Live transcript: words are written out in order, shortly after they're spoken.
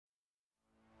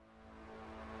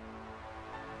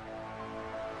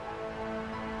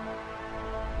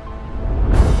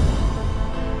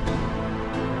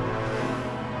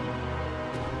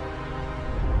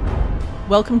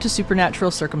Welcome to Supernatural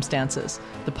Circumstances,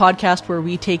 the podcast where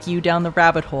we take you down the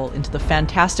rabbit hole into the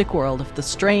fantastic world of the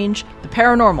strange, the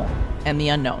paranormal, and the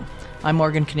unknown. I'm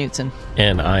Morgan Knudsen.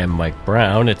 And I am Mike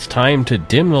Browne. It's time to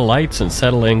dim the lights and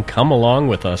settle in. Come along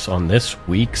with us on this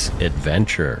week's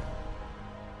adventure.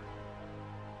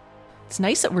 It's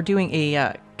nice that we're doing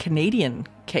a Canadian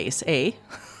case, eh?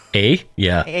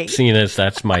 Yeah. A. Seeing as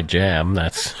that's my jam,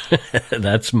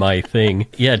 that's my thing.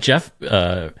 Yeah, Jeff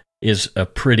is a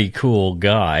pretty cool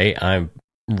guy. I'm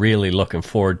really looking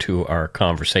forward to our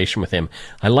conversation with him.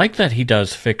 I like that he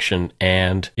does fiction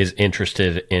and is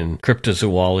interested in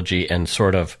cryptozoology and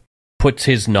sort of puts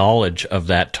his knowledge of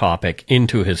that topic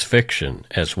into his fiction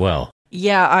as well.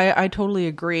 Yeah, I totally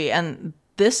agree. And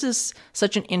this is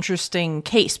such an interesting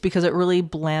case because it really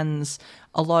blends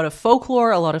a lot of folklore,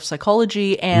 a lot of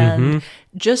psychology, and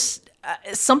just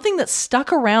something that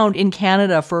stuck around in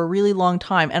Canada for a really long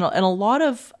time. And a lot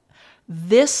of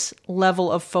this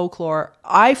level of folklore,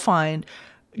 I find,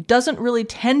 doesn't really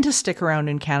tend to stick around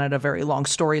in Canada very long,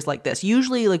 stories like this.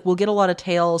 Usually, we'll get a lot of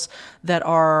tales that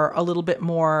are a little bit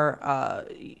more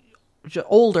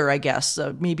older, I guess,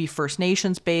 maybe First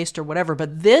Nations based or whatever.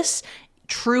 But this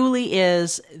truly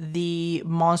is the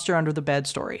monster under the bed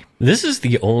story. This is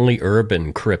the only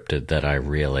urban cryptid that I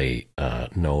really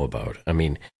know about. I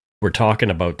mean, we're talking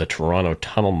about the Toronto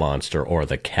Tunnel Monster or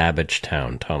the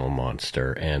Cabbagetown Tunnel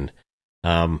Monster, and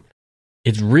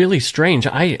it's really strange.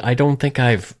 I don't think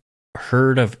I've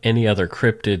heard of any other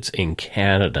cryptids in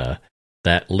Canada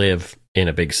that live in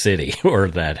a big city or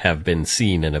that have been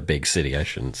seen in a big city. I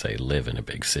shouldn't say live in a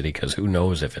big city because who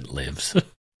knows if it lives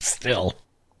still.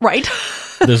 Right.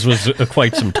 This was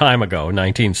quite some time ago,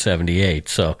 1978.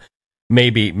 So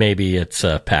maybe it's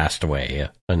passed away,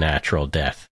 a natural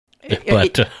death.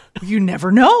 But you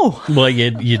never know. Well,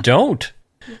 you don't.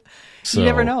 So. You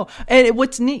never know. And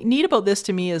what's neat about this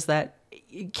to me is that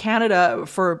Canada,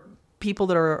 for people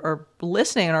that are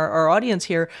listening, our audience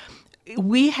here,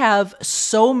 we have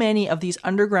so many of these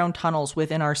underground tunnels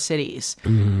within our cities.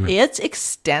 It's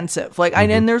extensive.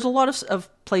 And there's a lot of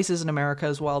places in America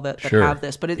as well that have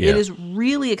this, but it is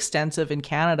really extensive in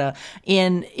Canada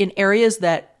in areas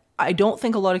that I don't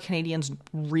think a lot of Canadians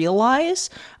realize.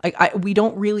 We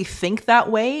don't really think that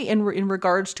way in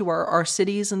regards to our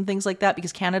cities and things like that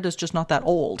because Canada's just not that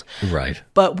old. Right.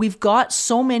 But we've got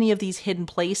so many of these hidden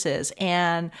places,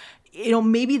 and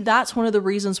maybe that's one of the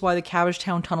reasons why the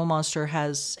Cabbagetown Tunnel Monster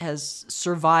has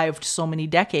survived so many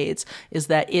decades, is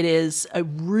that it is a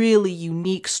really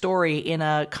unique story in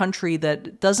a country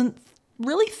that doesn't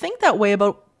really think that way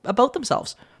about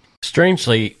themselves.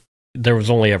 Strangely, there was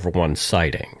only ever one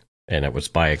sighting, and it was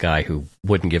by a guy who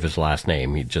wouldn't give his last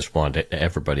name. He just wanted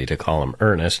everybody to call him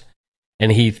Ernest.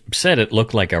 And he said it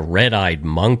looked like a red-eyed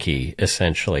monkey,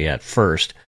 essentially, at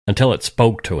first, until it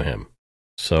spoke to him.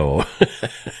 So...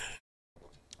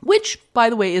 Which, by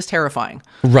the way, is terrifying.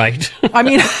 Right. I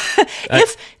mean,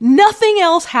 if nothing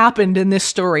else happened in this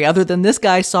story other than this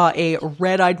guy saw a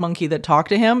red-eyed monkey that talked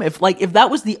to him, if that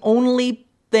was the only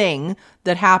thing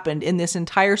that happened in this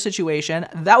entire situation,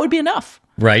 that would be enough.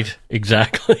 Right,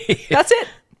 exactly. That's it.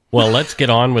 Well, let's get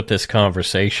on with this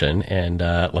conversation, and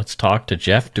let's talk to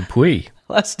Jeff Dupuis.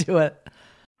 Let's do it.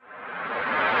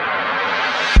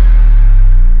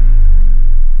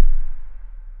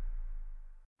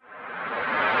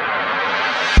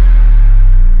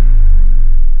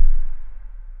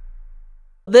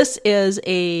 This is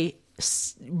a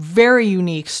very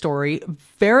unique story,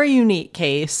 very unique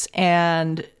case.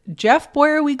 And Jeff, boy,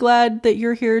 are we glad that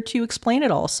you're here to explain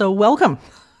it all. So welcome.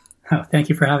 Oh, thank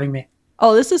you for having me.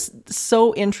 Oh, this is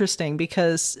so interesting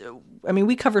because,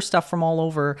 we cover stuff from all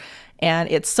over. And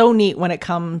it's so neat when it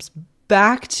comes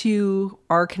back to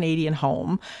our Canadian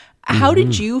home. How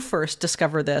did you first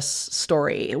discover this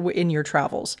story in your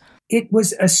travels? It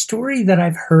was a story that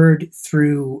I've heard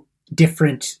through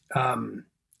different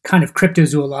kind of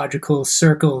cryptozoological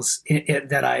circles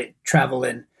that I travel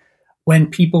in. When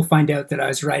people find out that I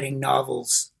was writing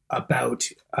novels about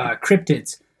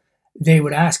cryptids, they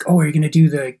would ask, "Oh, are you going to do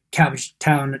the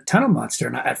Cabbagetown Tunnel Monster?"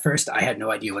 And at first, I had no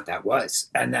idea what that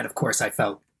was. And then, of course, I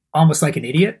felt almost like an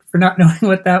idiot for not knowing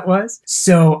what that was.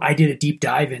 So I did a deep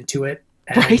dive into it.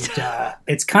 And, right.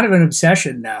 It's kind of an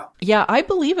obsession now. Yeah, I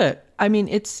believe it.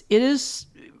 It is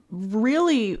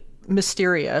really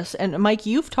mysterious. And Mike,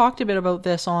 you've talked a bit about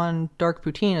this on Dark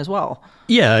Poutine as well.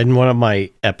 Yeah, in one of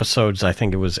my episodes, I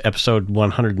think it was episode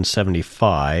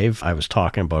 175, I was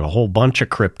talking about a whole bunch of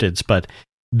cryptids, but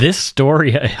This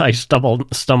story I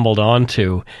stumbled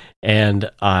onto, and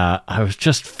I was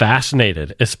just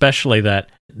fascinated, especially that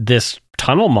this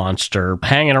tunnel monster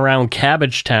hanging around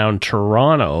Cabbagetown,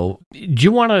 Toronto. Do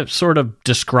you want to sort of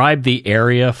describe the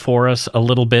area for us a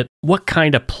little bit? What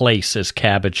kind of place is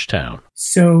Cabbagetown?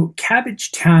 So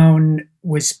Cabbagetown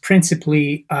was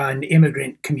principally an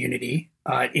immigrant community.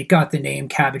 It got the name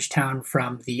Cabbagetown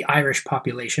from the Irish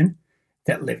population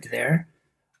that lived there.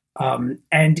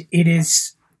 And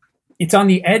it's on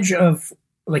the edge of,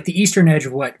 like, the eastern edge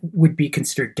of what would be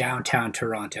considered downtown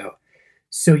Toronto.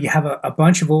 So you have a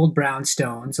bunch of old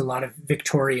brownstones, a lot of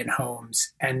Victorian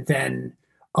homes, and then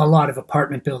a lot of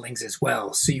apartment buildings as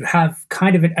well. So you have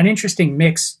kind of an interesting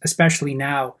mix, especially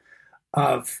now,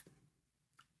 of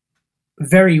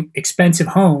very expensive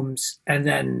homes. And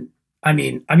then, I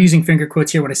mean, I'm using finger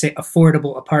quotes here when I say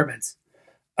affordable apartments,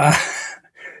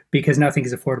 because nothing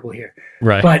is affordable here.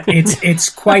 Right. But it's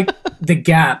quite the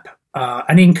gap,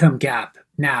 an income gap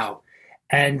now.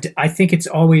 And I think it's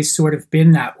always sort of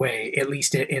been that way, at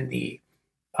least in the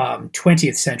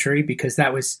 20th century, because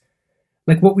that was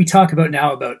like what we talk about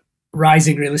now about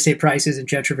rising real estate prices and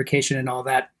gentrification and all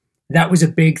that. That was a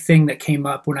big thing that came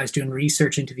up when I was doing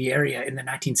research into the area in the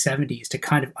 1970s to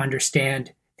kind of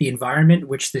understand the environment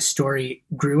which this story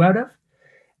grew out of.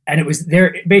 And it was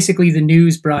there, basically the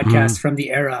news broadcasts from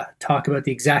the era talk about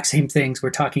the exact same things we're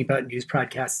talking about in news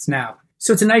broadcasts now.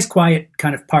 So it's a nice, quiet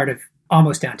kind of part of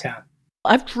almost downtown.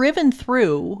 I've driven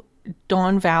through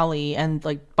Don Valley and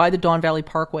like by the Don Valley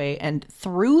Parkway and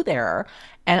through there,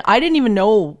 and I didn't even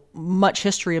know much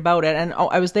history about it. And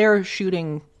I was there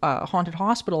shooting haunted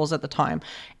hospitals at the time,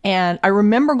 and I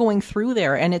remember going through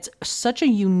there, and it's such a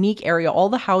unique area. All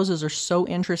the houses are so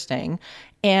interesting,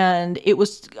 and it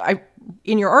was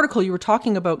in your article, you were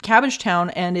talking about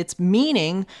Cabbagetown and its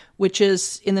meaning, which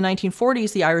is in the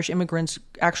 1940s, the Irish immigrants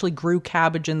actually grew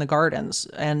cabbage in the gardens.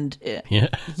 And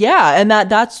and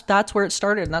that's where it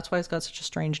started. And that's why it's got such a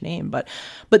strange name. But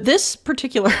this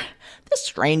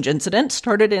strange incident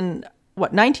started in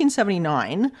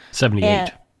 1979?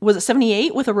 78. Was it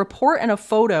 78? With a report and a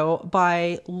photo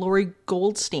by Laurie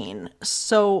Goldstein.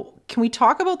 So can we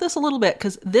talk about this a little bit?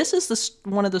 Because this is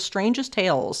one of the strangest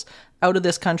tales out of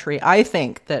this country, I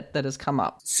think, that has come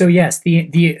up. So yes,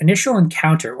 the initial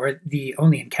encounter, or the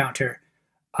only encounter,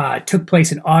 took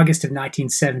place in August of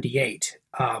 1978.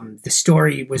 The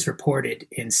story was reported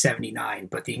in 79,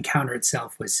 but the encounter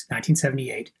itself was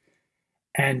 1978.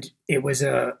 And it was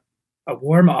a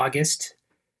warm August.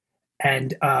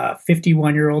 And a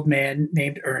 51-year-old man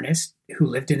named Ernest, who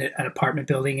lived in an apartment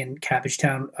building in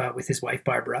Cabbagetown with his wife,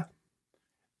 Barbara,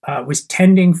 was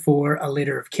tending for a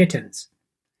litter of kittens.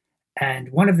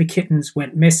 And one of the kittens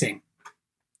went missing.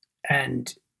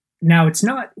 And now it's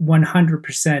not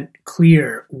 100%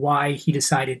 clear why he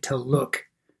decided to look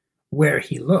where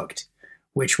he looked,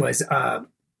 which was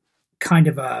kind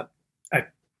of a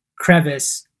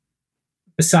crevice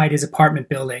beside his apartment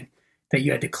building that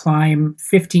you had to climb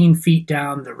 15 feet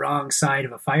down the wrong side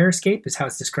of a fire escape, is how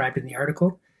it's described in the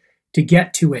article, to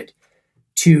get to it,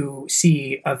 to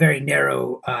see a very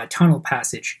narrow tunnel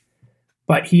passage.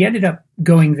 But he ended up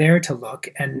going there to look,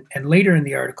 and later in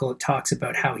the article it talks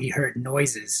about how he heard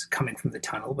noises coming from the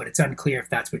tunnel, but it's unclear if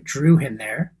that's what drew him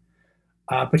there.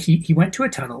 But he went to a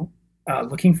tunnel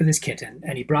looking for this kitten,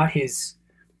 and he brought his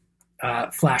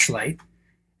flashlight,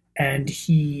 and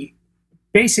he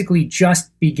basically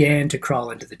just began to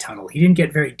crawl into the tunnel. He didn't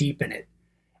get very deep in it.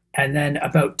 And then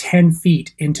about 10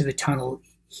 feet into the tunnel,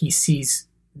 he sees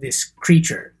this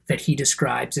creature that he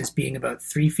describes as being about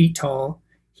 3 feet tall.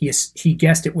 He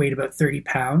guessed it weighed about 30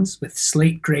 pounds, with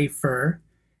slate gray fur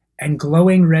and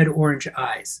glowing red-orange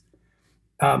eyes,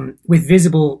 with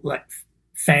visible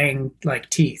fang-like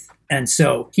teeth. And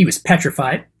so he was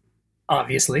petrified,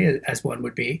 obviously, as one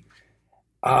would be.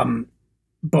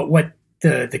 But what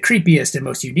the creepiest and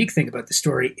most unique thing about the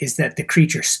story is that the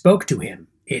creature spoke to him.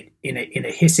 It in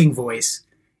a hissing voice.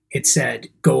 It said,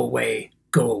 "Go away,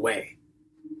 go away."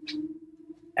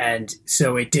 And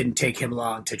so it didn't take him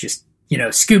long to just,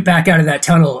 scoot back out of that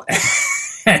tunnel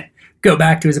and go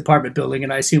back to his apartment building,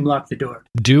 and I assume lock the door.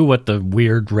 Do what the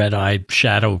weird red-eyed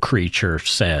shadow creature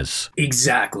says.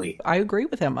 Exactly. I agree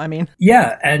with him. I mean,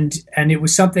 yeah, and it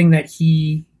was something that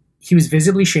he was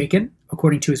visibly shaken,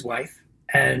 according to his wife.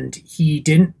 And he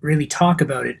didn't really talk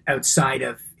about it outside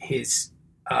of his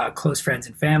close friends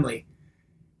and family.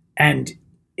 And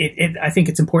I think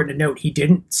it's important to note, he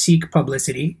didn't seek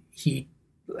publicity. He,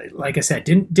 like I said,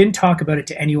 didn't talk about it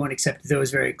to anyone except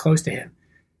those very close to him.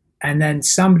 And then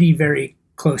somebody very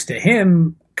close to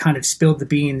him kind of spilled the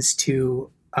beans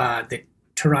to the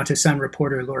Toronto Sun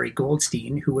reporter Laurie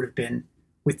Goldstein, who would have been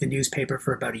with the newspaper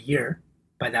for about a year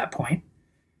by that point.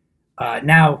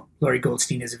 Now, Laurie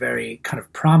Goldstein is a very kind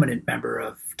of prominent member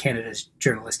of Canada's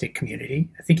journalistic community.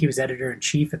 I think he was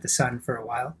editor-in-chief at the Sun for a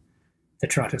while, the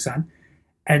Toronto Sun.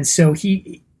 And so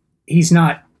he's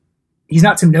not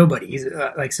some nobody. He's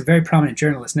like a very prominent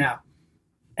journalist now,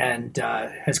 and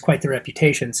has quite the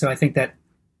reputation. So I think that,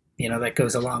 that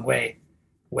goes a long way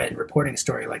when reporting a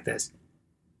story like this.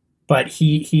 But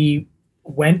he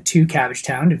went to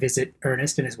Cabbagetown to visit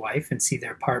Ernest and his wife and see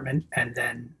their apartment, and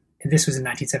this was in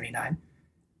 1979.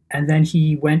 And then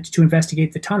he went to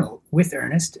investigate the tunnel with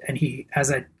Ernest, and he,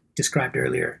 as I described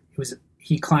earlier,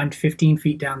 he climbed 15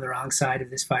 feet down the wrong side of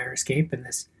this fire escape in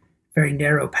this very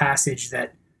narrow passage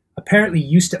that apparently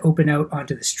used to open out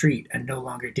onto the street and no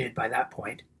longer did by that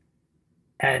point.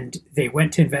 And they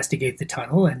went to investigate the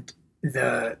tunnel, and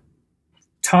the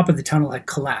top of the tunnel had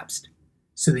collapsed.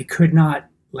 So they could not,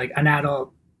 like an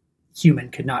adult human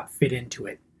could not fit into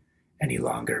it any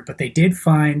longer. But they did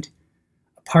find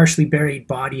a partially buried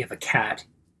body of a cat,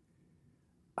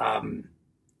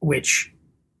 which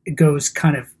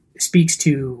speaks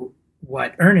to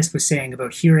what Ernest was saying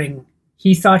about hearing.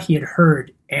 He thought he had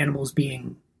heard animals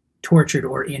being tortured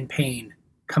or in pain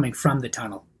coming from the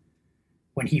tunnel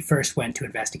when he first went to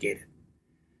investigate it.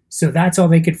 So that's all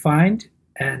they could find.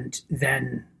 And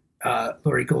then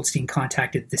Laurie Goldstein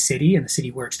contacted the city, and the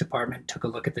city works department took a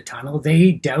look at the tunnel.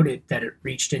 They doubted that it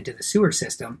reached into the sewer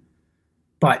system,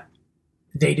 but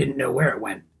they didn't know where it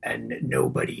went, and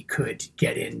nobody could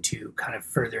get in to kind of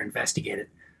further investigate it.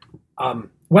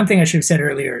 One thing I should have said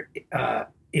earlier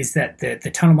is that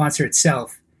the tunnel monster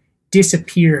itself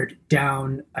disappeared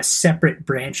down a separate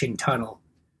branching tunnel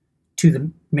to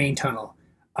the main tunnel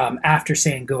after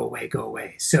saying, "Go away, go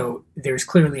away." So there's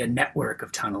clearly a network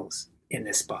of tunnels in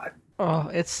this spot. Oh,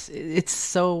 it's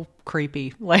so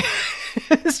creepy. Like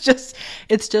it's just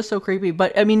so creepy.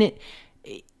 But I mean,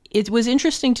 it was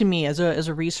interesting to me as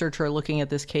a researcher looking at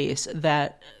this case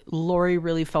that Laurie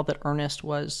really felt that Ernest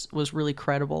was really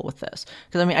credible with this.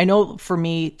 Because I mean, I know for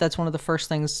me that's one of the first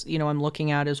things I'm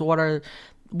looking at is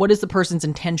what is the person's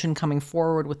intention coming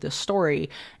forward with this story,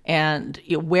 and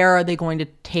where are they going to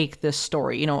take this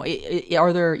story?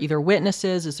 Are there either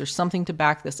witnesses? Is there something to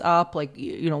back this up? Like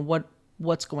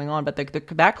what's going on? But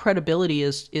that credibility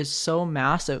is so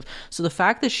massive. So the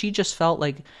fact that she just felt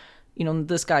like,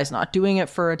 this guy's not doing it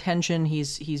for attention.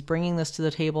 He's bringing this to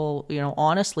the table,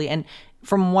 honestly. And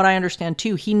from what I understand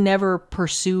too, he never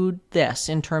pursued this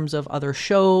in terms of other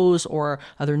shows or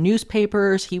other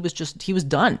newspapers. He was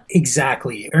done.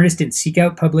 Exactly. Ernest didn't seek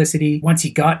out publicity. Once he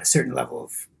got a certain level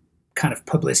of kind of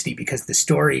publicity because the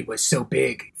story was so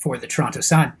big for the Toronto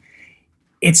Sun,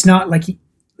 it's not like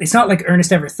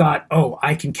Ernest ever thought, "Oh,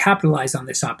 I can capitalize on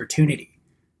this opportunity."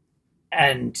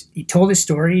 And he told his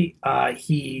story.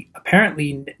 He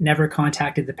apparently never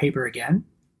contacted the paper again.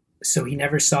 So he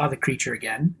never saw the creature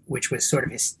again, which was sort of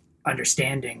his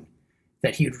understanding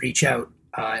that he would reach out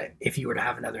if he were to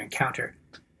have another encounter.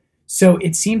 So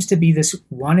it seems to be this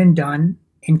one and done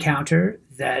encounter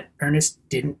that Ernest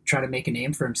didn't try to make a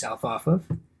name for himself off of.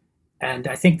 And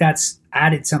I think that's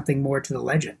added something more to the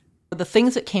legend. The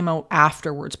things that came out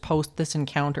afterwards, post this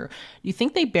encounter, do you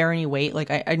think they bear any weight?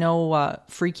 Like I know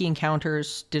Freaky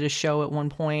Encounters did a show at one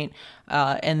point,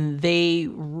 and they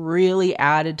really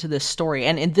added to this story.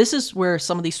 And this is where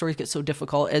some of these stories get so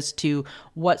difficult as to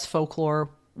what's folklore,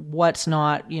 what's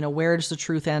not, where does the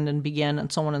truth end and begin,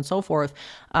 and so on and so forth.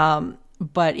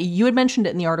 But you had mentioned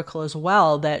it in the article as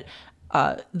well that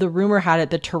the rumor had it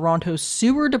the Toronto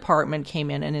Sewer Department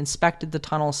came in and inspected the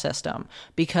tunnel system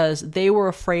because they were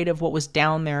afraid of what was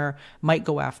down there might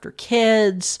go after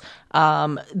kids,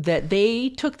 that they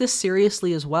took this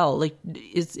seriously as well. Like,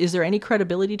 is there any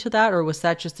credibility to that, or was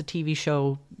that just the TV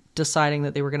show deciding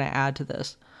that they were going to add to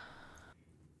this?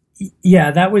 Yeah,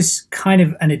 that was kind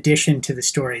of an addition to the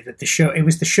story, that it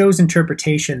was the show's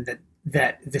interpretation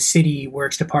that the city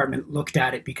works department looked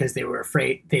at it because they were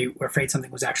afraid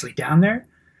something was actually down there.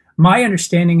 My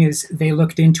understanding is they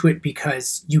looked into it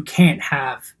because you can't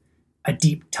have a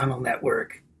deep tunnel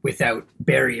network without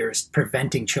barriers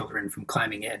preventing children from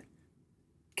climbing in.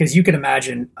 Because you can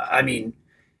imagine, I mean,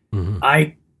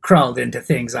 I crawled into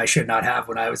things I should not have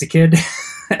when I was a kid.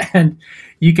 And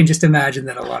you can just imagine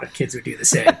that a lot of kids would do the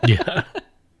same. Yeah.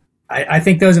 I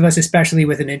think those of us, especially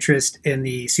with an interest in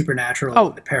the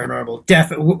supernatural, the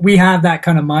paranormal, we have that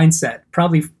kind of mindset,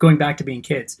 probably going back to being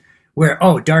kids, where,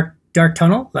 dark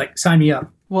tunnel, like, sign me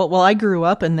up. Well, I grew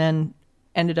up and then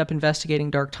ended up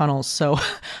investigating dark tunnels. So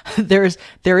there is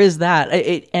that.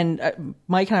 And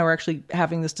Mike and I were actually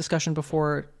having this discussion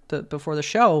before before the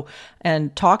show,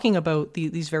 and talking about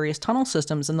these various tunnel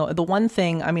systems. And the one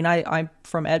thing, I mean, I'm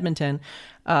from Edmonton,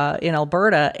 in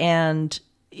Alberta, and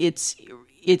it's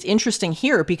interesting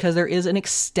here because there is an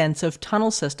extensive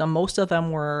tunnel system. Most of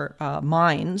them were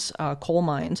mines, coal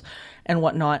mines and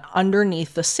whatnot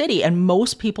underneath the city. And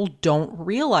most people don't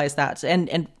realize that.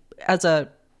 And as a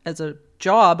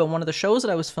job, and one of the shows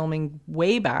that I was filming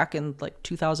way back in like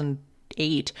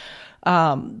 2008,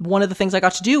 one of the things I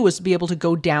got to do was be able to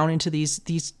go down into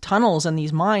these tunnels and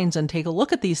these mines and take a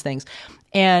look at these things.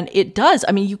 And it does.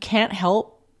 I mean, you can't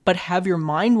help but have your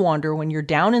mind wander when you're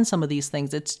down in some of these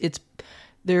things. It's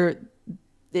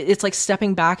like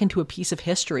stepping back into a piece of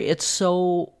history. It's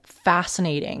so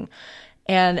fascinating.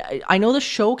 And I know the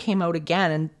show came out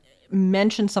again and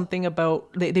mentioned something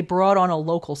about, they brought on a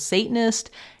local Satanist,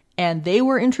 and they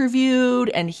were interviewed,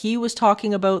 and he was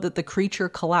talking about that the creature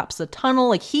collapsed the tunnel.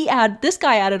 Like this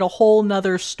guy added a whole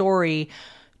nother story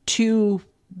to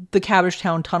the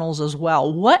Cabbagetown tunnels as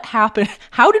well. What happened?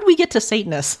 How did we get to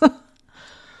Satanists?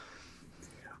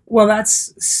 Well,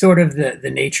 that's sort of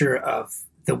the nature of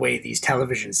the way these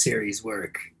television series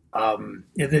work.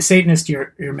 The Satanist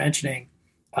you're mentioning,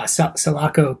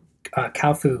 Salako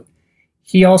Kalfu,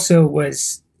 he also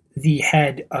was the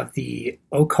head of the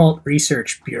Occult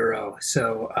Research Bureau,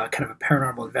 so kind of a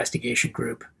paranormal investigation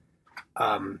group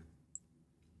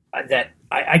that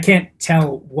I can't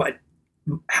tell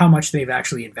how much they've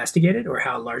actually investigated or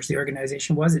how large the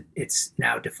organization was. It's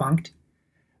now defunct,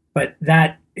 but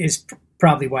that is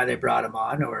probably why they brought him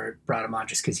on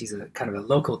just because he's a kind of a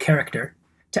local character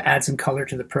to add some color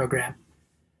to the program.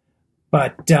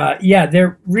 But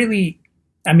they're really,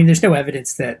 I mean, there's no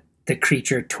evidence that the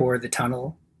creature tore the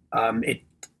tunnel it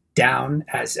down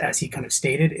as he kind of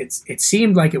stated. It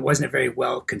seemed like it wasn't a very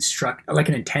well constructed, like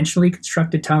an intentionally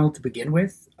constructed tunnel to begin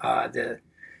with. The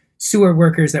sewer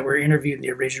workers that were interviewed in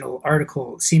the original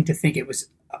article seemed to think it was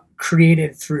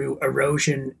created through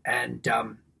erosion and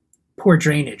poor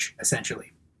drainage,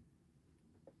 essentially.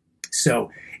 So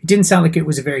it didn't sound like it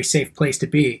was a very safe place to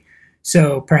be.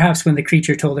 So perhaps when the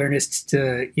creature told Ernest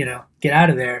to, get out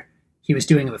of there, he was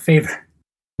doing him a favor.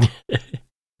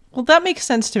 Well, that makes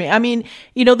sense to me. I mean,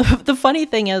 the funny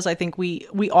thing is, I think we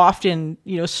often,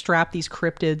 strap these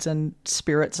cryptids and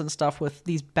spirits and stuff with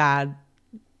these bad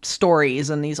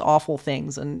stories and these awful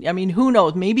things. And I mean, who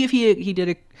knows? Maybe if he did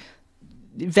a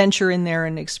venture in there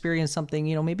and experience something,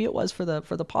 maybe it was for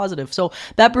the positive. So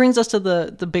that brings us to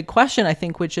the big question, I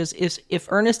think, which is if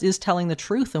Ernest is telling the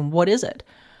truth, and what is it?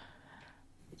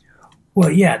 Well,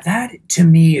 yeah, that to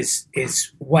me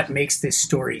is what makes this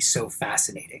story so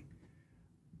fascinating.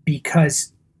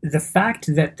 Because the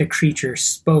fact that the creature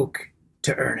spoke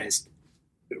to Ernest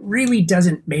really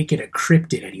doesn't make it a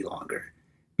cryptid any longer.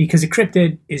 Because a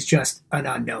cryptid is just an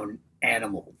unknown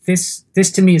animal. This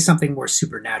to me is something more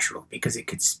supernatural because it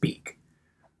could speak.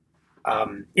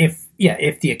 If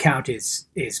the account is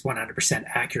 100%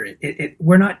 accurate,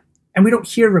 we don't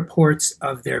hear reports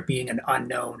of there being an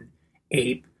unknown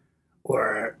ape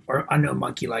or unknown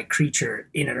monkey-like creature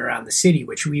in and around the city,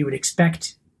 which we would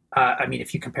expect.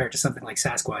 If you compare it to something like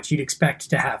Sasquatch, you'd expect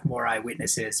to have more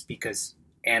eyewitnesses because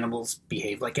animals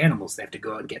behave like animals. They have to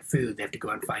go out and get food. They have to go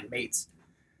out and find mates.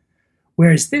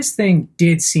 Whereas this thing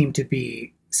did seem to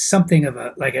be something of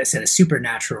like I said, a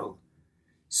supernatural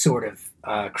sort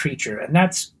of creature. And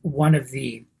that's one of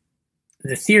the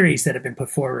theories that have been put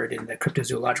forward in the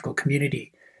cryptozoological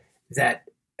community, that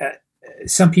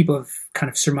some people have kind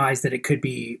of surmised that it could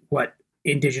be what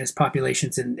indigenous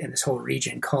populations in this whole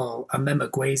region call a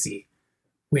memagwezi,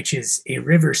 which is a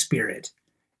river spirit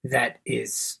that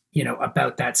is,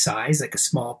 about that size, like a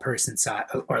small person size,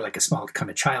 or like a small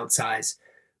kind of child size,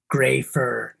 gray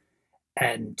fur.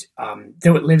 And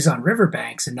though it lives on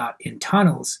riverbanks and not in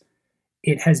tunnels,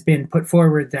 it has been put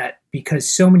forward that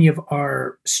because so many of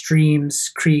our streams,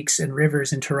 creeks, and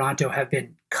rivers in Toronto have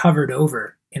been covered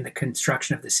over in the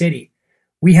construction of the city,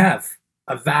 we have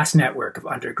a vast network of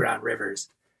underground rivers.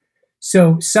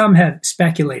 So some have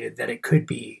speculated that it could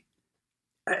be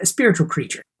a spiritual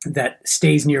creature that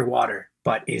stays near water,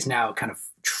 but is now kind of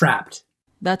trapped.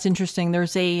 That's interesting.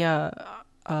 There's a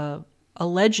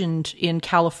legend in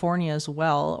California as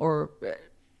well, or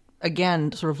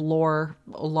again, sort of lore.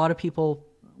 A lot of people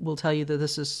will tell you that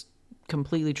this is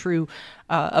completely true,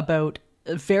 about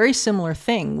a very similar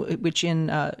thing, which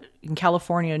in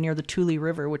California near the Tule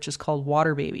River, which is called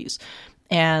water babies.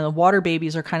 And the water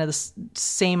babies are kind of the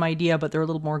same idea, but they're a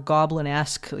little more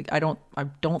goblin-esque. Like I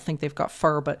don't think they've got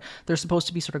fur, but they're supposed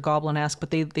to be sort of goblin-esque.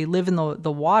 But they live in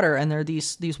the water, and they're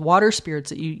these water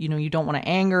spirits that you don't want to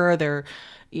anger.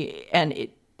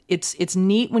 it's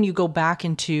neat when you go back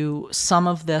into some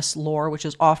of this lore, which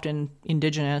is often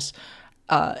indigenous,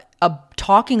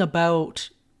 talking about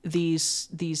these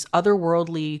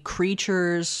otherworldly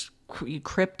creatures,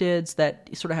 cryptids that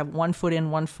sort of have one foot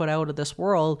in, one foot out of this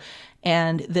world,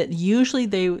 and that usually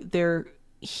they're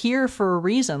here for a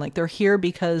reason. Like they're here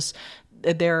because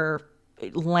their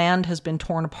land has been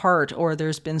torn apart, or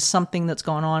there's been something that's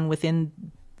gone on within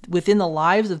the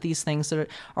lives of these things that are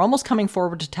almost coming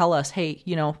forward to tell us, hey,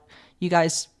 you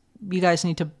guys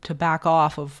need to back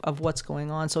off of what's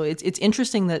going on. So it's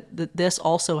interesting that this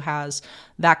also has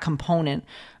that component.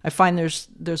 I find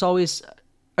there's always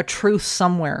a truth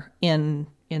somewhere in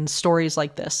stories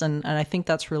like this, and I think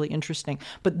that's really interesting.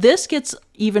 But this gets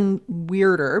even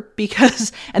weirder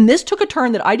because, and this took a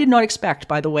turn that I did not expect,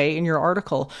 by the way, in your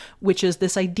article, which is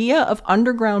this idea of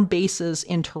underground bases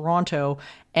in Toronto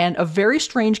and a very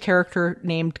strange character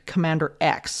named Commander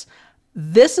X.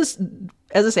 This is,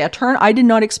 as I say, a turn I did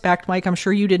not expect, Mike. I'm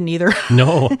sure you didn't either.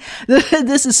 No.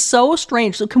 This is so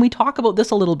strange. So can we talk about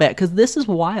this a little bit? Because this is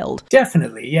wild.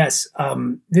 Definitely, yes.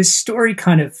 This story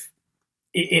kind of,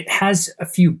 it has a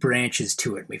few branches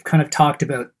to it. We've kind of talked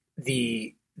about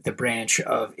the branch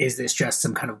of, is this just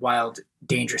some kind of wild,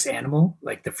 dangerous animal,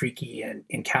 like the Freaky and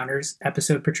Encounters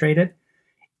episode portrayed it?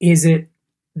 Is it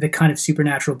the kind of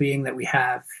supernatural being that we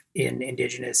have in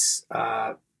indigenous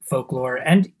folklore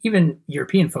and even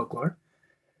European folklore?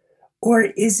 Or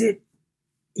is it,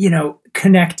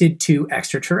 connected to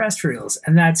extraterrestrials?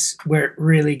 And that's where it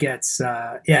really gets,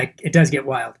 it does get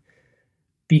wild.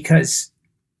 Because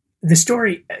the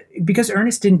story, because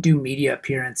Ernest didn't do media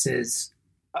appearances,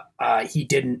 he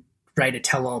didn't write a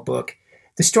tell-all book,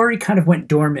 the story kind of went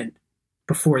dormant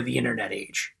before the internet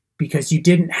age, because you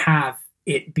didn't have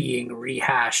it being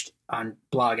rehashed on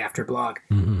blog after blog.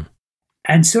 Mm-hmm.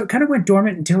 And so it kind of went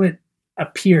dormant until it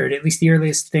appeared, at least the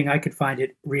earliest thing I could find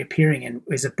it reappearing in,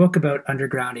 was a book about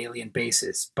underground alien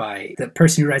bases by the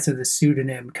person who writes under the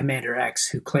pseudonym Commander X,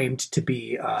 who claimed to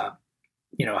be a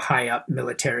high up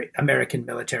American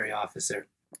military officer.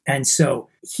 And so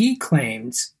he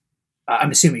claims, I'm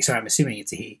assuming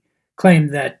it's a he,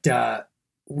 claimed that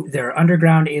there are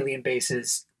underground alien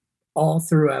bases all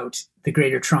throughout the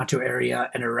greater Toronto area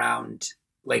and around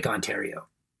Lake Ontario.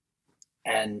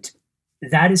 And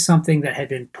that is something that had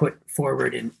been put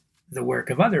forward in the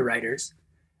work of other writers.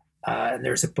 And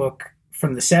there's a book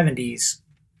from the 70s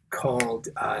called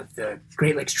The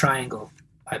Great Lakes Triangle,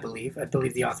 I believe. I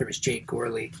believe the author is Jake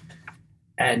Gorley.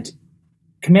 And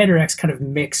Commander X kind of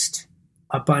mixed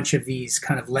a bunch of these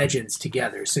kind of legends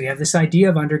together. So you have this idea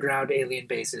of underground alien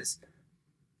bases,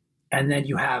 and then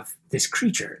you have this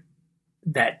creature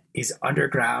that is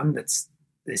underground, that's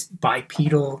this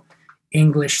bipedal,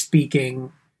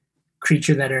 English-speaking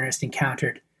creature that Ernest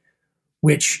encountered,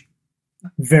 which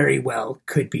very well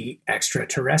could be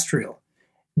extraterrestrial.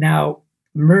 Now,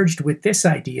 merged with this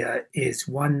idea is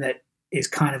one that is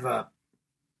kind of a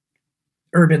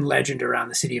urban legend around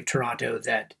the city of Toronto,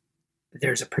 that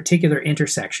there's a particular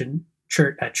intersection,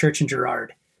 Church and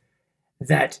Gerrard,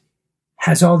 that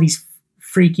has all these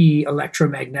freaky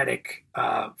electromagnetic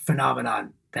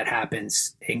phenomenon that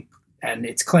happens. And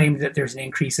it's claimed that there's an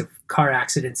increase of car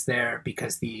accidents there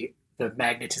because the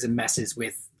magnetism messes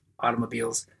with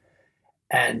automobiles.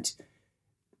 And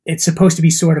it's supposed to be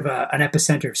sort of an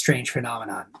epicenter of strange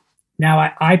phenomenon.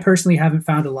 Now, I personally haven't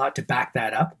found a lot to back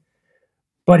that up,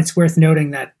 but it's worth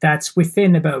noting that that's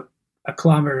within about 1.5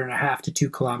 kilometers to 2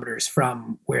 kilometers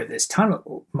from where this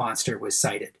tunnel monster was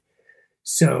sighted.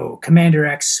 So Commander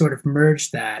X sort of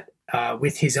merged that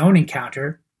with his own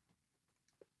encounter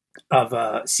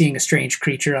of seeing a strange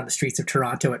creature on the streets of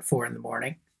Toronto at 4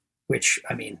 a.m, which,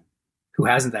 I mean, who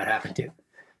hasn't that happened to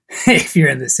if you're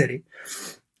in the city?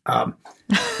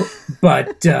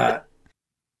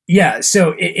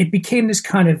 So it became this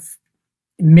kind of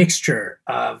mixture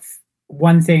of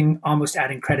one thing almost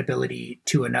adding credibility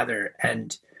to another.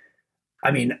 And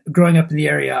I mean, growing up in the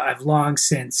area, I've long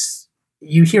since,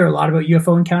 you hear a lot about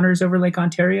UFO encounters over Lake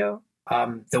Ontario.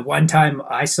 The one time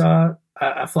I saw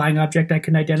a flying object I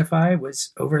can identify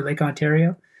was over Lake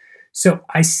Ontario. So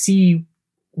I see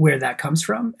where that comes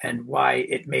from and why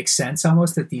it makes sense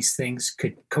almost that these things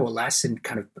could coalesce and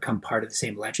kind of become part of the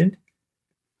same legend.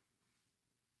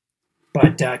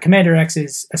 But Commander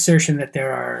X's assertion that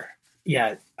there are,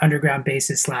 underground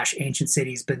bases / ancient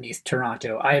cities beneath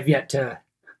Toronto, I have yet to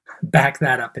back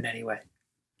that up in any way.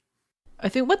 I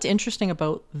think what's interesting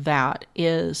about that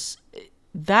is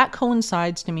that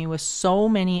coincides to me with so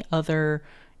many other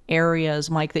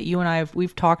areas, Mike, that you and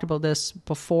we've talked about this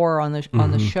before on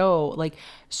the show, like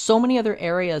so many other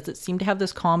areas that seem to have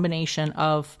this combination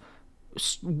of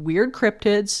weird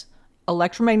cryptids,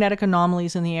 electromagnetic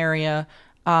anomalies in the area,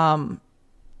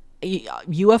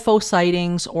 UFO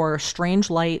sightings or strange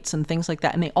lights and things like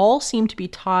that. And they all seem to be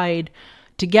tied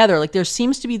together. Like there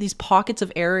seems to be these pockets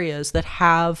of areas that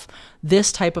have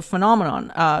this type of phenomenon.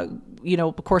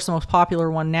 Of course, the most popular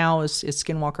one now is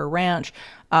Skinwalker Ranch.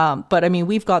 But I mean,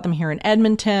 we've got them here in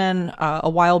Edmonton. A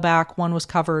while back, one was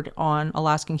covered on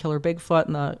Alaskan Killer Bigfoot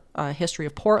and the history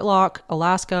of Portlock,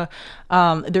 Alaska.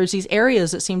 There's these areas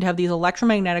that seem to have these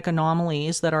electromagnetic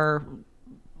anomalies that are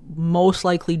most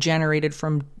likely generated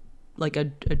from like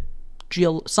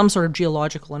some sort of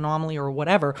geological anomaly or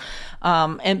whatever.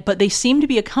 But they seem to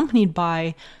be accompanied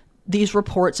by these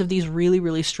reports of these really,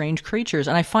 really strange creatures.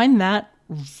 And I find that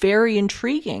very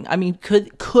intriguing. I mean,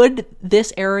 could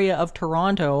this area of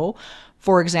Toronto,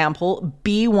 for example,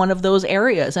 be one of those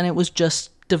areas and it was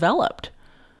just developed?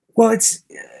 Well, it's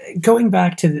going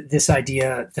back to this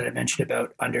idea that I mentioned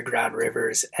about underground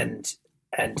rivers and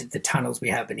the tunnels we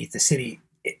have beneath the city.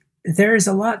 There's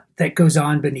a lot that goes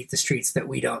on beneath the streets that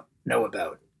we don't know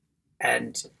about.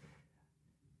 And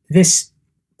this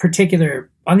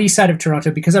particular, on the east side of Toronto,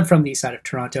 because I'm from the east side of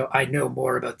Toronto, I know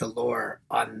more about the lore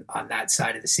on that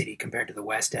side of the city compared to the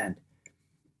West End.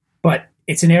 But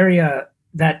it's an area,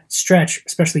 that stretch,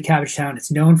 especially Cabbagetown, it's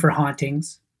known for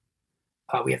hauntings.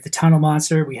 We have the Tunnel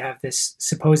Monster. We have this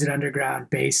supposed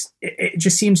underground base. It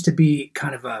just seems to be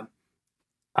kind of a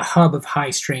hub of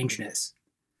high strangeness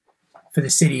for the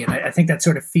city. And I think that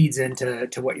sort of feeds into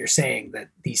what you're saying, that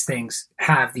these things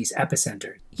have these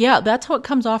epicenters. Yeah, that's how it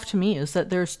comes off to me, is that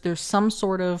there's some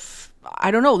sort of,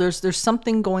 I don't know, there's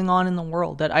something going on in the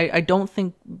world that I don't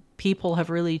think people have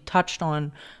really touched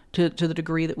on to the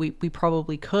degree that we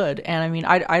probably could. And I mean,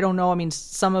 I don't know. I mean,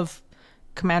 some of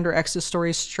Commander X's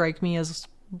stories strike me as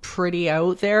pretty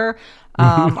out there.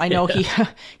 I know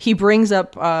he brings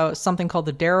up something called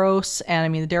the Daros, and I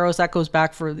mean the Daros, that goes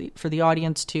back for the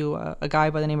audience to a guy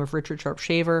by the name of Richard Sharp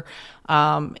Shaver,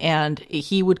 and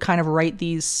he would kind of write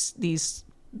these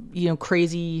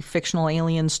crazy fictional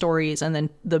alien stories, and then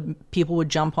the people would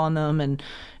jump on them and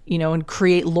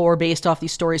create lore based off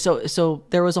these stories. So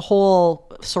there was a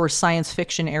whole sort of science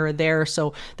fiction era there.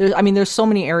 So there's so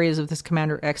many areas of this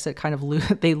Commander X that kind of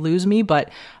lose me. But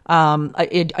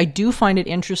I do find it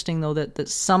interesting though that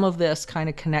some of this kind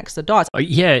of connects the dots.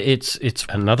 Yeah, it's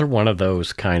another one of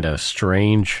those kind of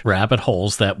strange rabbit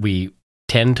holes that we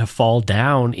tend to fall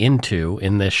down into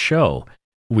in this show.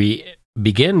 We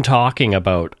begin talking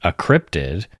about a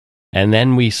cryptid, and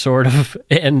then we sort of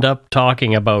end up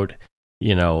talking about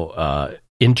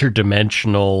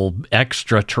interdimensional,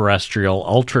 extraterrestrial,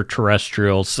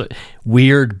 ultra-terrestrial,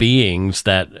 weird beings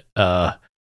that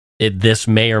this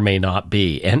may or may not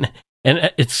be. And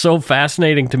it's so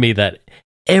fascinating to me that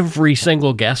every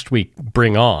single guest we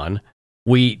bring on,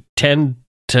 we tend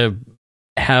to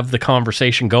have the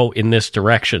conversation go in this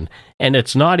direction. And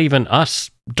it's not even us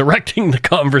directing the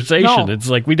conversation. No. It's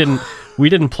like we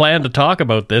didn't plan to talk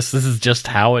about this. This is just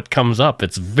how it comes up.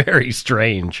 It's very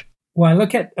strange. Well, I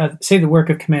look at, say, the work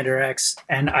of Commander X,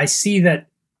 and I see that,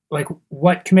 like,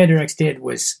 what Commander X did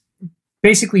was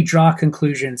basically draw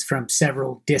conclusions from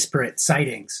several disparate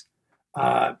sightings.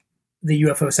 The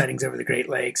UFO sightings over the Great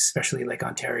Lakes, especially Lake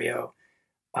Ontario,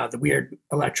 the weird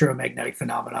electromagnetic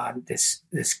phenomenon, this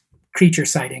creature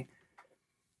sighting.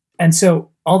 And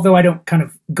so, although I don't kind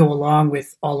of go along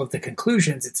with all of the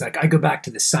conclusions, it's like I go back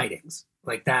to the sightings.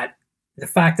 Like that, the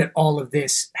fact that all of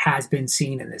this has been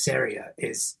seen in this area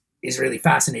is really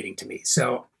fascinating to me.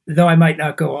 So though I might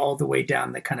not go all the way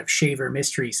down the kind of Shaver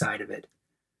mystery side of it,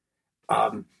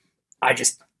 I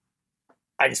just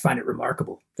find it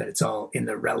remarkable that it's all in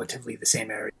the relatively the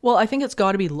same area. Well, I think it's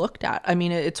got to be looked at. I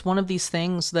mean, it's one of these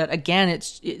things that, again,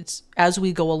 it's as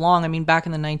we go along. I mean, back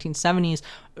in the 1970s,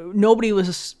 nobody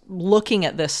was looking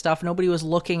at this stuff. Nobody was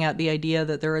looking at the idea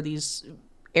that there are these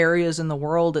areas in the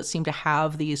world that seem to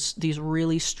have these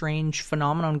really strange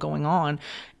phenomenon going on.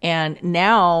 And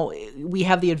now we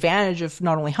have the advantage of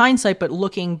not only hindsight, but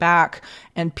looking back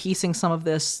and piecing some of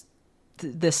this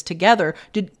together.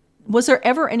 Was there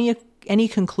ever any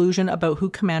conclusion about who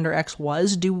Commander X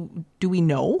was? Do we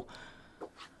know?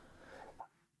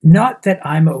 Not that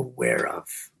I'm aware of.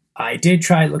 I did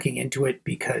try looking into it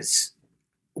because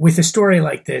with a story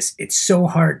like this, it's so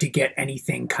hard to get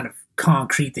anything kind of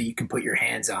concrete that you can put your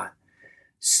hands on.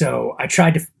 So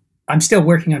I'm still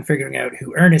working on figuring out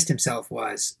who Ernest himself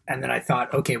was. And then I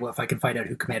thought, okay, well, if I can find out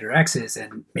who Commander X is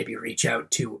and maybe reach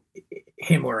out to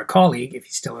him or a colleague, if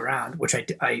he's still around, which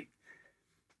I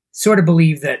sort of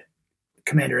believe that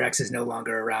Commander X is no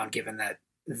longer around, given that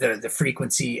the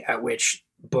frequency at which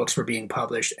books were being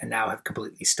published and now have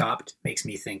completely stopped makes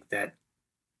me think that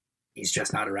he's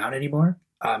just not around anymore.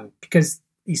 because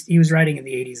he was writing in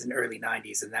the 80s and early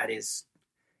 90s, and that is,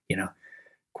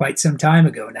 quite some time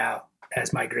ago now,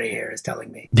 as my gray hair is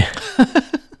telling me.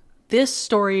 This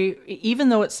story, even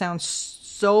though it sounds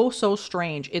so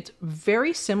strange, it's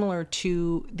very similar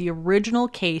to the original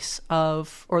case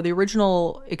of, or the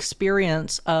original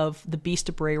experience of the Beast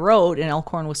of Bray Road in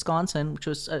Elkhorn, Wisconsin, which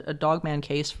was a dogman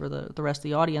case for the rest of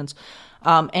the audience.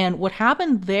 And what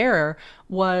happened there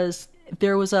was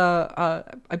I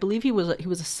believe he was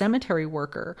a cemetery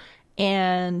worker,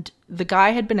 and the guy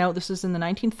had been out. This is in the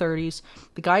 1930s.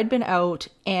 The guy had been out,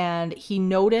 and he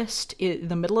noticed in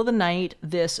the middle of the night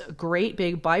this great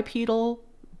big bipedal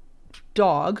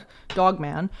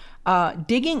dogman,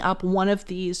 digging up one of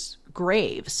these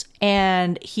graves.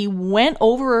 And he went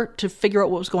over to figure out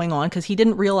what was going on, because he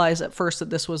didn't realize at first that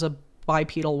this was a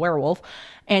bipedal werewolf.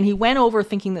 And he went over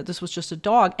thinking that this was just a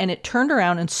dog, and it turned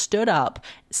around and stood up.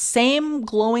 Same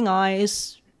glowing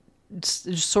eyes,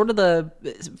 sort of the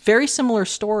very similar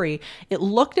story. It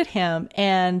looked at him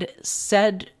and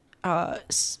said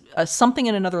something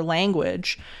in another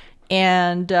language,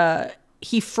 and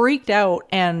he freaked out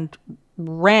and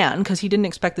ran because he didn't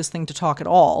expect this thing to talk at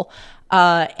all.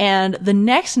 And the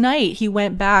next night he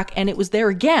went back, and it was there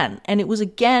again, and it was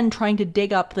again trying to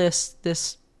dig up this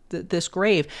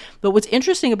grave. But what's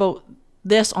interesting about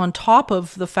this, on top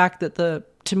of the fact that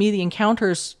to me the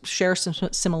encounters share some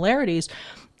similarities,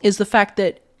 is the fact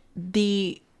that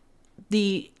the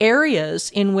areas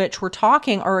in which we're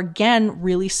talking are again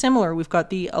really similar. We've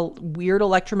got the weird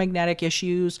electromagnetic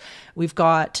issues. We've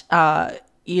got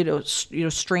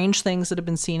strange things that have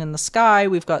been seen in the sky.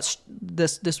 We've got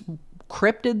this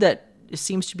cryptid that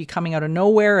seems to be coming out of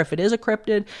nowhere, if it is a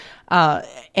cryptid.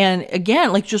 And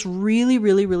again, like, just really,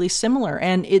 really, really similar.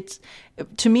 And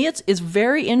to me, it's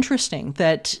very interesting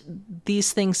that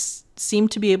these things seem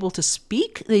to be able to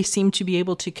speak. They seem to be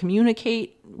able to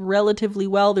communicate relatively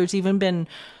well. There's even been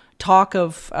talk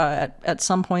of at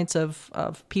some points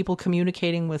of people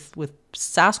communicating with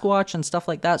Sasquatch and stuff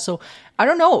like that. So I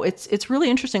don't know. It's really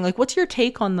interesting. Like, what's your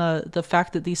take on the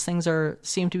fact that these things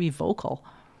seem to be vocal?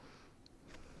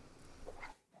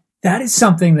 That is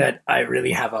something that I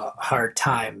really have a hard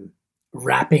time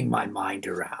wrapping my mind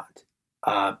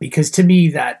around, because to me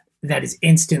that is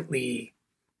instantly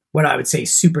what I would say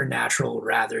supernatural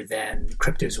rather than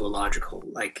cryptozoological.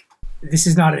 Like, this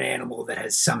is not an animal that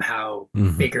has somehow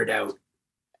figured out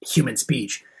human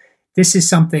speech. This is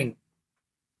something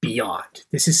beyond.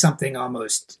 This is something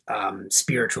almost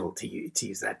spiritual, to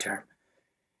use that term.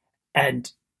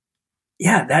 And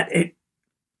yeah,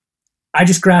 I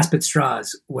just grasp at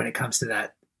straws when it comes to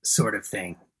that sort of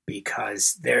thing,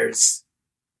 because there's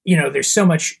so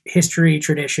much history,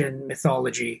 tradition,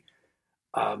 mythology,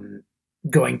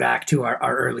 going back to our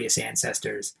earliest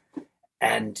ancestors.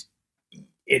 And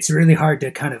it's really hard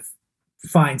to kind of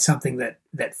find something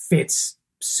that fits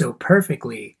so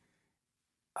perfectly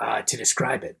to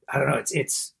describe it. I don't know.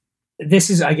 This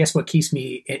is, I guess, what keeps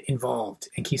me involved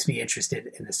and keeps me interested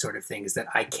in this sort of thing, is that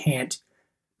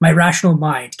my rational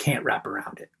mind can't wrap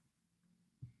around it.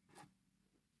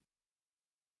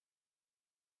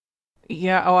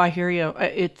 Yeah. Oh, I hear you.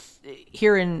 It's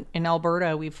here in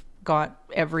Alberta, we've got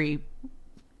every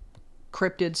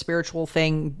cryptid, spiritual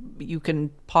thing you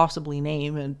can possibly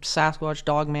name, and Sasquatch,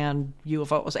 Dogman,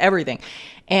 UFOs, everything.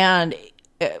 And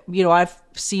I've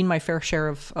seen my fair share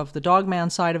of the Dogman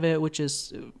side of it, which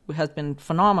has been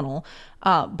phenomenal.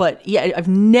 But yeah, I've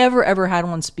never ever had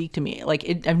one speak to me.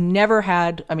 Like, I've never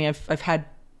had. I mean, I've had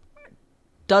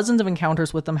dozens of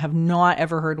encounters with them, have not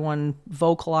ever heard one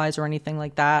vocalize or anything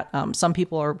like that. Some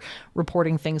people are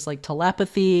reporting things like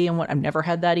telepathy, and I've never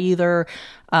had that either.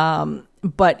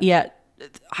 But yet,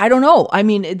 I don't know. I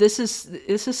mean, this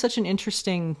is such an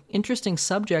interesting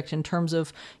subject in terms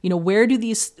of, where do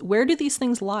these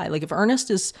things lie? Like, if Ernest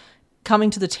is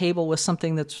coming to the table with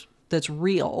something that's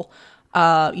real,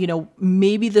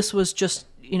 maybe this was just,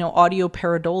 audio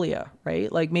pareidolia,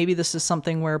 right? Like, maybe this is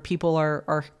something where people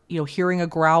are hearing a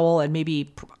growl and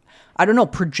maybe, I don't know,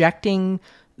 projecting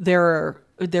their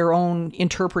own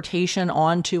interpretation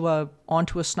onto a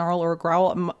snarl or a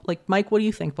growl. Like, Mike, what do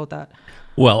you think about that?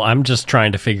 Well, I'm just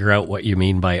trying to figure out what you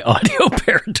mean by audio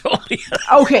pareidolia.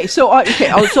 Okay, so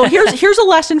here's a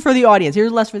lesson for the audience.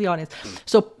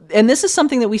 So, and this is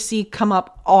something that we see come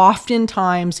up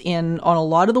oftentimes on a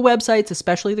lot of the websites,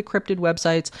 especially the cryptid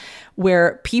websites,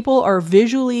 where people are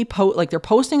visually they're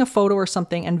posting a photo or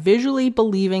something and visually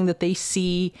believing that they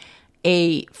see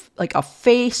a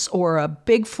face or a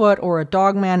Bigfoot or a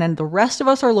Dogman, and the rest of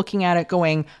us are looking at it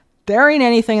going, there ain't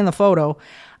anything in the photo.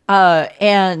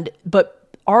 But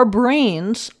our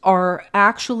brains are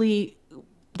actually,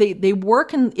 they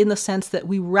work in the sense that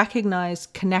we recognize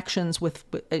connections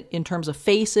in terms of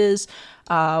faces,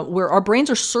 where our brains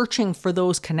are searching for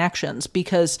those connections,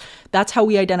 because that's how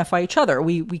we identify each other.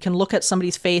 We can look at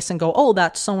somebody's face and go, oh,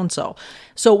 that's so-and-so.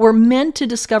 So we're meant to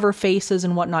discover faces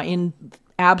and whatnot in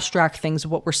abstract things of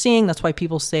what we're seeing. That's why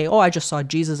people say, oh, I just saw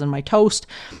Jesus in my toast.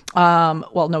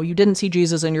 Well, no, you didn't see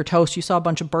Jesus in your toast. You saw a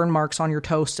bunch of burn marks on your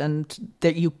toast, and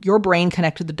that your brain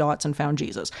connected the dots and found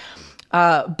Jesus.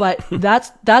 But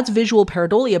that's visual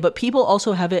pareidolia, but people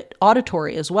also have it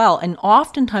auditory as well. And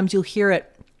oftentimes you'll hear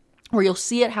it, or you'll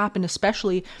see it happen,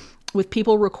 especially with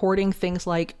people recording things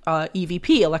like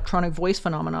EVP, electronic voice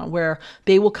phenomena, where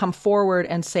they will come forward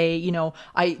and say,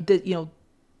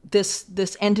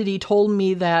 this entity told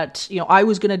me that, I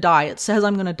was going to die. It says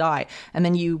I'm going to die. And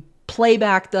then you play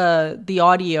back the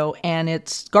audio and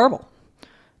it's garble.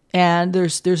 And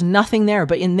there's nothing there.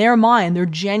 But in their mind, they're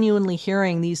genuinely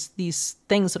hearing these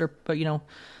things that are,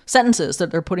 sentences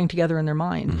that they're putting together in their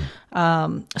mind.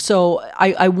 So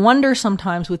I wonder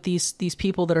sometimes with these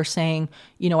people that are saying,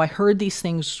 I heard these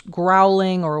things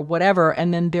growling or whatever,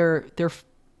 and then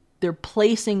they're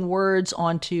placing words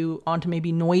onto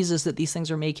maybe noises that these things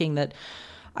are making that,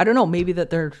 I don't know, maybe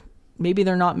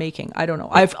they're not making. I don't know.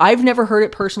 I've never heard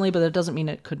it personally, but that doesn't mean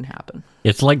it couldn't happen.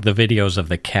 It's like the videos of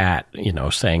the cat,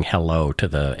 saying hello to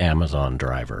the Amazon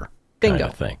driver. Bingo. Kind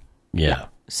of thing. Yeah.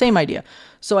 Same idea.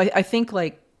 So I think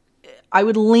I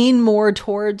would lean more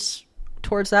towards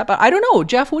that, but I don't know.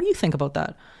 Jeff, what do you think about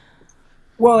that?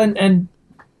 Well, and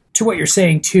to what you're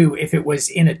saying too, if it was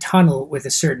in a tunnel with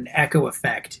a certain echo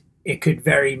effect, it could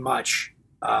very much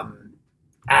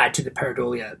add to the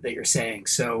pareidolia that you're saying.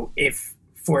 So if,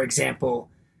 for example,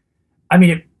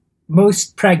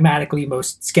 most pragmatically,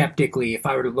 most skeptically, if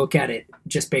I were to look at it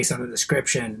just based on the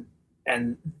description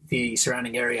and the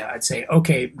surrounding area, I'd say,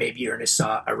 okay, maybe Ernest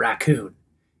saw a raccoon,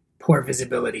 poor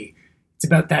visibility. It's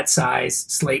about that size,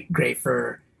 slate gray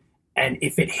fur. And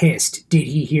if it hissed, did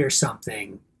he hear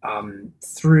something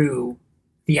through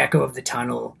the echo of the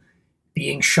tunnel,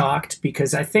 being shocked?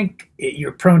 Because I think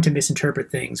you're prone to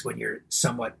misinterpret things when you're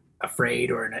somewhat afraid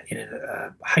or in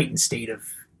a heightened state of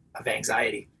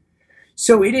anxiety.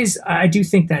 So it is, I do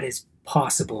think that is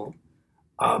possible.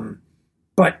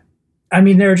 But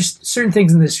there are just certain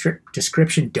things in the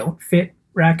description don't fit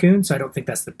raccoon, so I don't think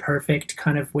that's the perfect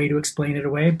kind of way to explain it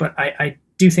away. But I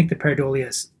do think the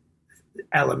pareidolia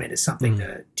element is something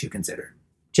to consider,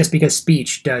 just because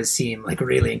speech does seem like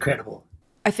really incredible.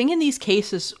 I think in these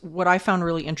cases, what I found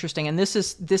really interesting, and this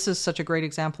is such a great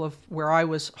example of where I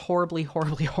was horribly,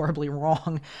 horribly, horribly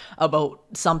wrong about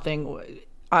something,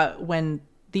 when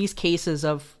these cases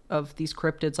of these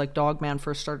cryptids like Dogman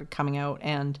first started coming out,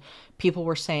 and people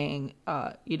were saying,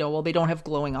 well, they don't have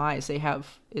glowing eyes. They have,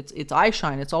 it's eye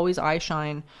shine. It's always eye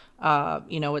shine.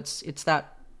 It's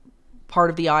that part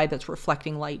of the eye that's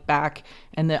reflecting light back,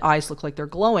 and the eyes look like they're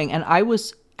glowing. And I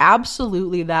was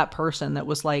absolutely that person that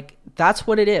was like, that's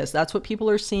what it is. That's what people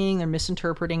are seeing. They're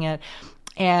misinterpreting it.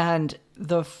 And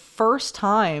the first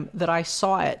time that I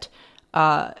saw it,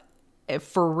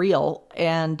 for real,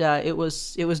 and it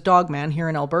was Dogman here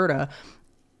in Alberta,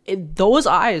 those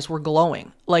eyes were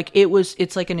glowing.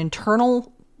 It's like an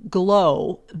internal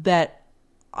glow that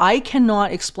I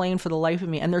cannot explain for the life of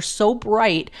me. And they're so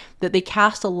bright that they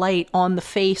cast a light on the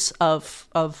face of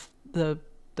the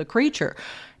creature.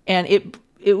 And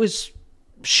it was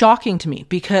shocking to me,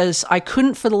 because I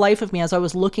couldn't for the life of me, as I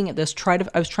was looking at this,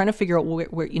 I was trying to figure out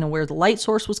where the light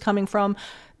source was coming from.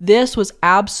 This was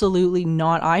absolutely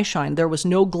not eye shine. There was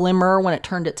no glimmer when it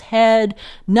turned its head.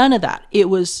 None of that. It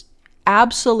was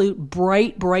absolute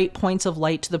bright points of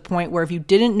light, to the point where if you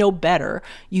didn't know better,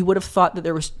 you would have thought that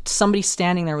there was somebody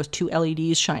standing there with two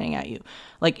LEDs shining at you.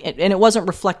 And it wasn't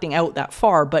reflecting out that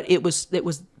far, but it was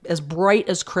as bright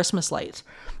as Christmas lights.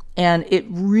 And it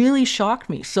really shocked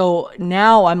me. So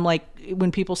now I'm like,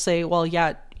 when people say, well,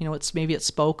 yeah, it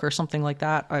spoke or something like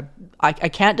that, I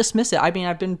can't dismiss it.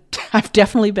 I've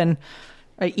definitely been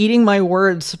eating my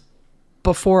words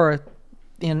before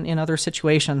in other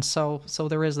situations. So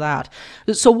there is that.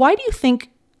 So why do you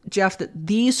think, Jeff, that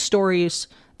these stories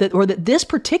that this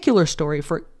particular story,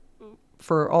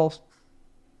 for all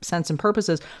sense and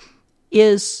purposes,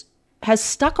 has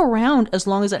stuck around as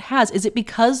long as it has? Is it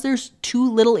because there's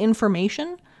too little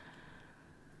information?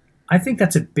 I think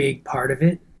that's a big part of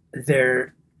it.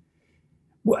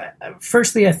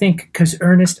 Firstly, I think because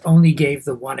Ernest only gave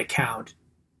the one account,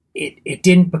 it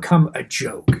didn't become a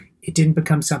joke. It didn't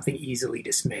become something easily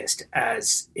dismissed,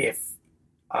 as if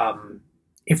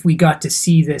we got to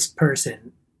see this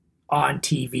person on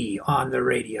TV, on the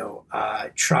radio,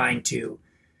 trying to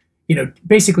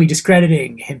basically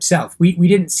discrediting himself. We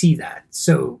didn't see that.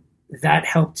 So that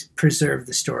helped preserve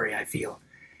the story, I feel.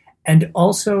 And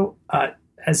also,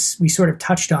 as we sort of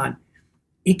touched on,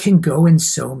 it can go in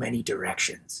so many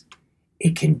directions.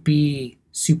 It can be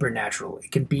supernatural.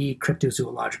 It can be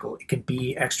cryptozoological. It can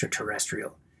be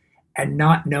extraterrestrial. And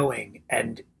not knowing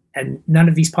and none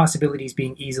of these possibilities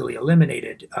being easily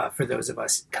eliminated for those of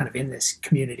us kind of in this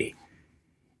community,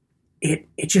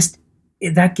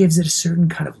 that gives it a certain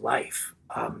kind of life.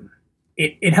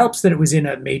 It helps that it was in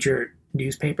a major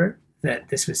newspaper, that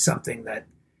this was something that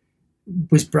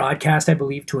was broadcast, I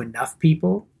believe, to enough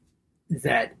people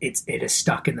that it is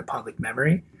stuck in the public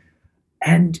memory.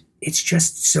 And it's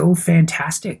just so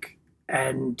fantastic.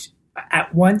 And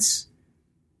at once,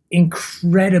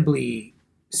 incredibly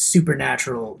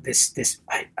supernatural, this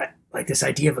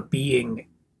idea of a being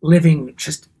living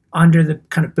just under the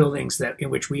kind of buildings in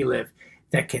which we live,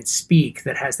 that can speak,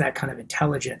 that has that kind of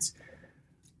intelligence,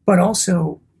 but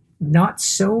also not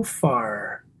so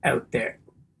far out there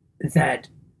that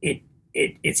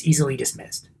it's easily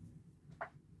dismissed.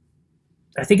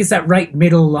 I think it's that right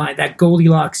middle line, that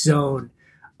Goldilocks zone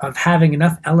of having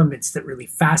enough elements that really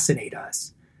fascinate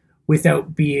us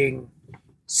without being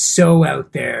so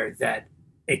out there that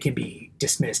it can be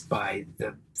dismissed by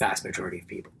the vast majority of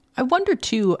people. I wonder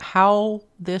too how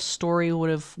this story would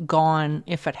have gone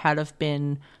if it had have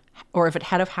been, or if it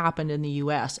had have happened in the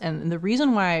U.S. And the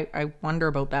reason why I wonder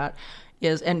about that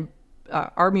is, and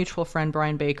our mutual friend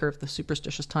Brian Baker of the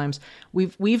Superstitious Times,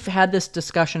 we've had this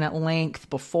discussion at length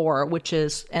before, which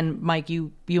is, and Mike,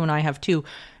 you and I have too,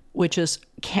 which is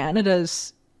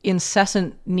Canada's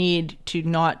incessant need to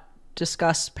not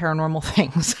discuss paranormal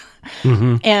things.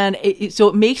 Mm-hmm. And so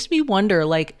it makes me wonder,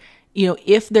 like,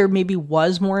 if there maybe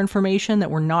was more information that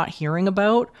we're not hearing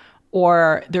about,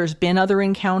 or there's been other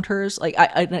encounters, like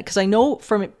because I know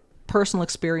from personal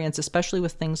experience, especially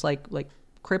with things like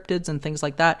cryptids and things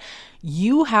like that,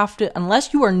 you have to,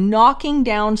 unless you are knocking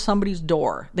down somebody's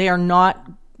door, they are not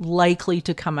likely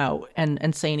to come out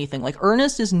and say anything. Like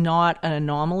Ernest is not an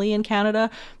anomaly in Canada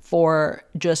for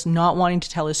just not wanting to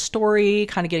tell his story,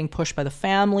 kind of getting pushed by the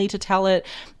family to tell it.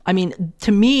 I mean,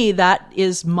 to me, that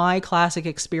is my classic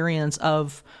experience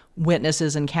of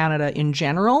witnesses in Canada in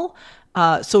general.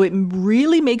 So it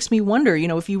really makes me wonder,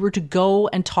 if you were to go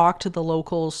and talk to the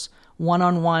locals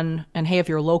one-on-one, and hey, if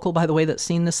you're a local, by the way, that's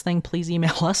seen this thing, please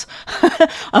email us.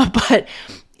 But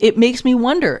it makes me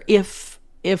wonder if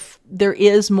there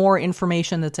is more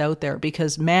information that's out there,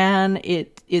 because man,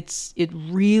 it's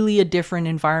really a different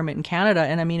environment in Canada.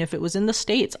 And I mean, if it was in the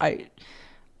States, I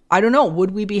don't know,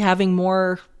 would we be having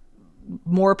more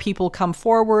people come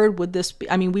forward? Would this be,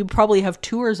 I mean, we would probably have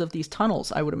tours of these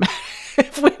tunnels, I would imagine,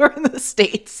 if we were in the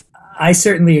States. I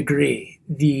certainly agree.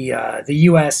 The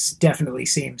U.S. definitely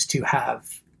seems to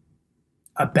have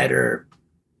a better,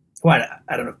 well,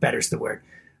 I don't know if better is the word,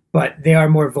 but they are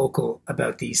more vocal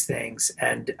about these things.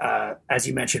 And as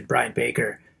you mentioned, Brian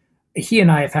Baker, he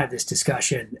and I have had this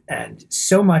discussion, and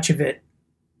so much of it,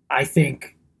 I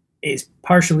think, is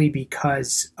partially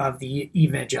because of the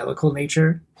evangelical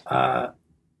nature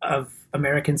of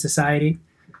American society,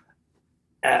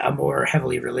 a more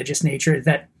heavily religious nature,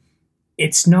 that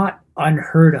it's not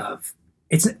unheard of.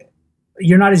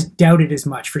 You're not as doubted as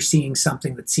much for seeing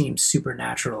something that seems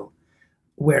supernatural,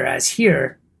 whereas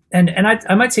here, and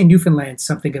I might say Newfoundland's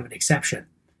something of an exception,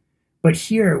 but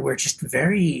here we're just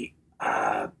very,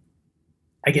 I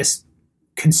guess,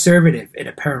 conservative in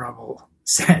a paranormal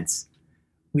sense.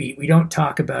 We don't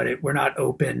talk about it. We're not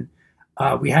open.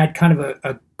 We had kind of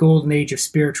a golden age of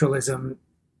spiritualism,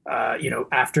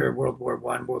 after World War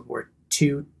I, World War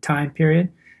II time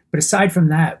period. But aside from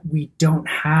that, we don't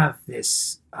have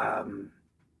this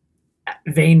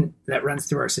vein that runs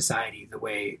through our society the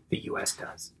way the U.S.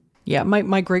 does. Yeah,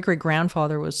 my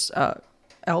great-great-grandfather was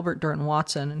Albert Durton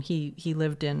Watson, and he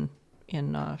lived in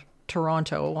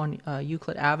Toronto on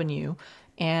Euclid Avenue,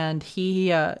 and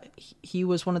he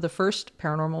was one of the first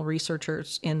paranormal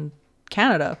researchers in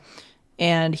Canada,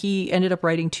 and he ended up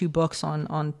writing 2 books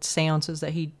on seances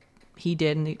that he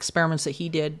did and the experiments that he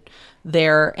did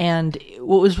there. And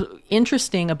what was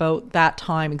interesting about that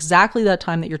time, exactly that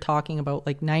time that you're talking about,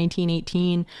 like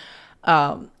 1918,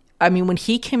 I mean, when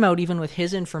he came out, even with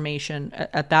his information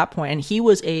at that point, and he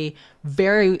was a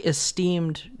very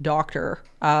esteemed doctor,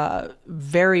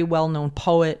 very well-known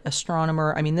poet,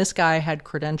 astronomer. I mean, this guy had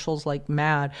credentials like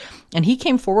mad. And he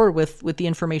came forward with the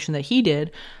information that he did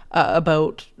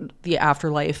about the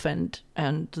afterlife and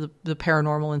the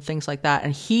paranormal and things like that.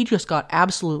 And he just got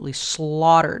absolutely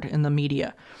slaughtered in the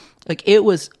media. Like, it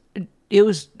was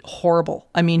horrible.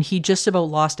 I mean, he just about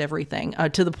lost everything,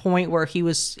 to the point where he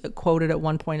was quoted at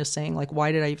one point as saying, like,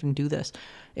 why did I even do this?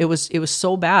 It was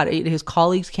so bad. His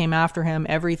colleagues came after him,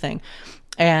 everything.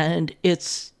 And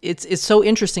it's so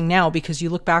interesting now, because you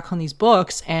look back on these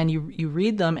books and you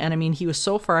read them, and I mean, he was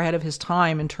so far ahead of his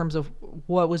time in terms of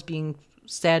what was being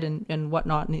said and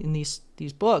whatnot in these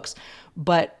books.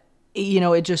 But,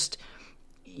 it just,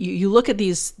 you look at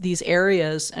these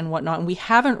areas and whatnot, and we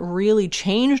haven't really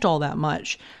changed all that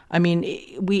much. I mean,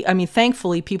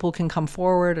 thankfully people can come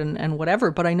forward and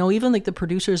whatever, but I know even like the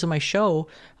producers of my show,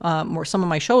 or some of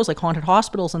my shows like Haunted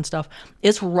Hospitals and stuff,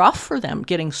 it's rough for them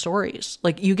getting stories.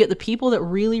 Like, you get the people that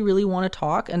really, really want to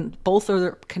talk, and both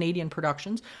are Canadian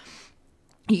productions.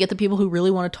 You get the people who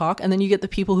really want to talk, and then you get the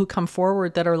people who come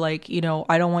forward that are like, I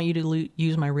don't want you to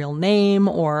use my real name,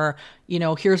 or,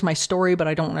 here's my story, but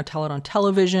I don't want to tell it on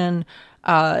television.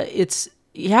 It's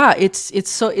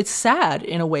sad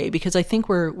in a way, because I think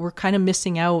we're kind of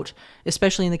missing out,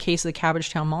 especially in the case of the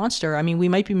Cabbagetown Monster. I mean, we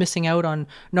might be missing out on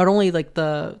not only like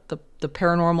the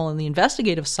paranormal and the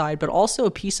investigative side, but also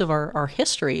a piece of our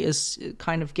history is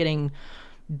kind of getting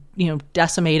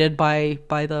decimated by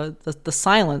the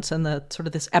silence, and the sort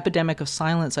of this epidemic of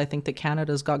silence I think that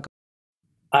Canada's got.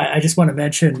 I just want to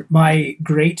mention my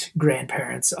great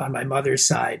grandparents on my mother's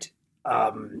side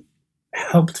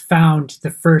helped found the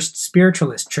first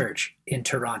spiritualist church in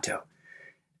Toronto.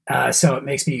 So it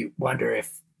makes me wonder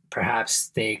if perhaps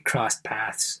they crossed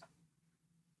paths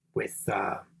with,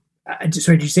 sorry,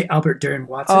 did you say Albert Dern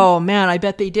Watson? Oh man, I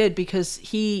bet they did, because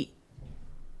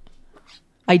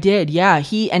I did, yeah.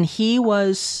 He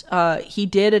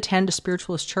did attend a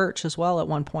spiritualist church as well at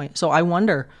one point. So I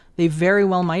wonder, they very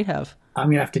well might have. I'm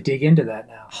gonna have to dig into that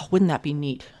now. Oh, wouldn't that be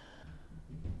neat?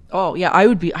 Oh yeah, I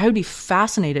would be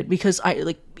fascinated, because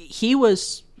he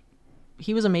was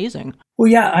amazing.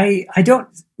 Well, yeah, I don't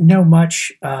know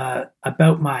much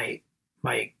about my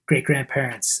great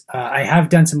grandparents. I have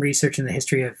done some research in the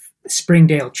history of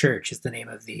Springdale Church, is the name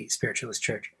of the spiritualist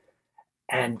church,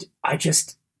 and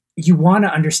you want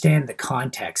to understand the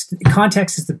context. The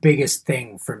context is the biggest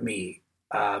thing for me,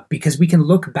 because we can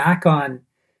look back on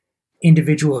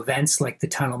individual events like the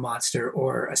Tunnel Monster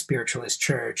or a spiritualist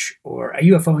church or a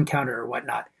UFO encounter or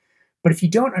whatnot. But if you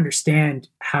don't understand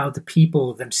how the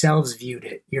people themselves viewed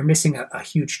it, you're missing a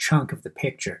huge chunk of the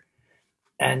picture.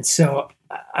 And so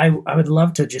I would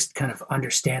love to just kind of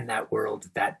understand that world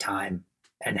at that time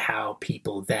and how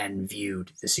people then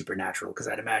viewed the supernatural, because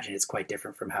I'd imagine it's quite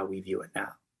different from how we view it now.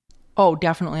 Oh,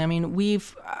 definitely. I mean,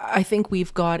 I think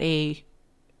we've got a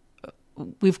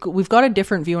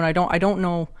different view, and I don't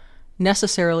know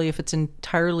necessarily if it's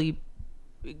entirely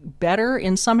better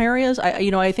in some areas.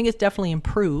 I think it's definitely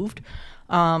improved.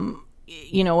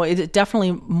 It's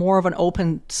definitely more of an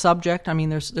open subject. I mean,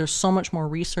 there's so much more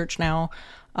research now,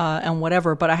 and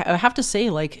whatever. But I have to say,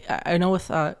 like, I know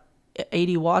with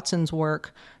A.D. Watson's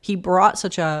work, he brought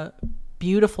such a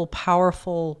beautiful,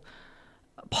 powerful,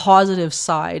 positive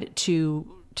side to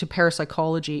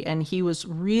parapsychology, and he was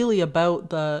really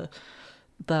about the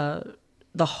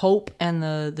hope and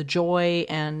the joy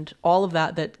and all of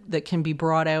that can be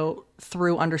brought out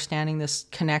through understanding this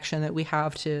connection that we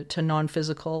have to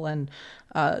non-physical and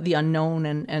the unknown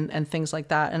and things like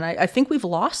that. And I think we've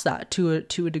lost that to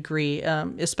a degree,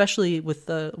 especially with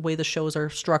the way the shows are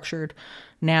structured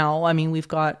now. I mean, we've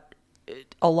got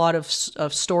a lot of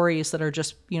stories that are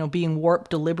just, being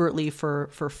warped deliberately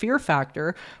for fear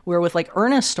factor, where with like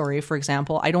Ernest's story, for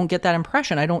example, I don't get that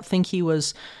impression. I don't think he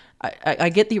was, I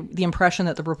get the impression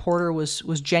that the reporter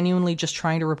was genuinely just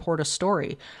trying to report a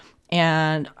story.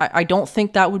 And I don't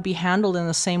think that would be handled in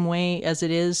the same way as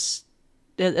it is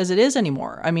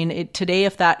anymore. I mean, today,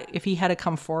 if he had to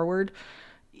come forward,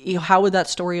 how would that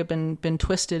story have been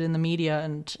twisted in the media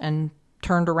and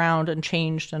turned around and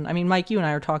changed? And I mean, Mike, you and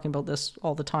I are talking about this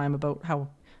all the time, about how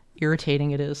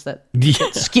irritating it is that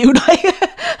it's skewed.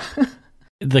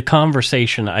 The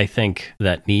conversation, I think,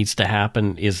 that needs to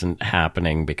happen isn't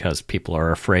happening because people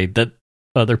are afraid that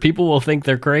other people will think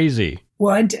they're crazy.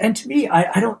 Well, and to me,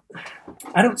 I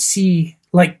don't see,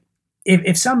 like,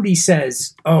 if somebody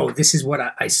says, "Oh, this is what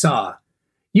I saw,"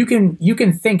 you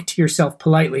can think to yourself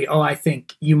politely, "Oh, I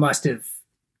think you must have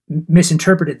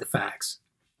misinterpreted the facts,"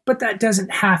 but that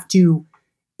doesn't have to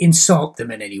insult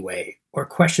them in any way or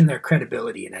question their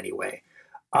credibility in any way.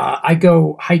 I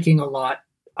go hiking a lot.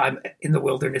 I'm in the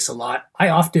wilderness a lot. I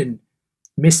often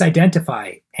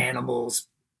misidentify animals.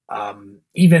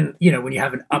 Even, when you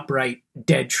have an upright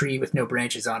dead tree with no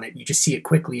branches on it, you just see it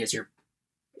quickly as you're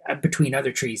between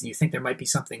other trees and you think there might be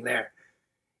something there.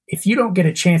 If you don't get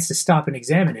a chance to stop and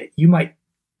examine it, you might,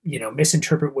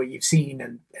 misinterpret what you've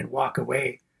seen and walk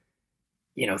away.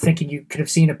 thinking you could have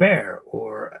seen a bear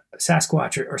or a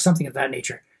Sasquatch or something of that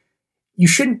nature. You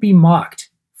shouldn't be mocked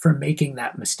for making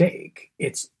that mistake.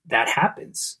 That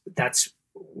happens.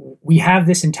 We have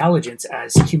this intelligence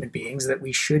as human beings that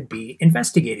we should be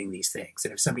investigating these things.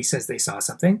 And if somebody says they saw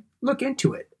something, look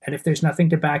into it. And if there's nothing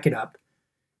to back it up,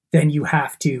 then you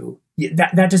have to,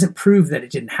 that doesn't prove that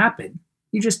it didn't happen.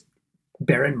 You just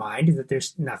bear in mind that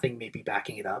there's nothing maybe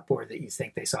backing it up, or that you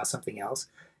think they saw something else,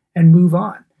 and move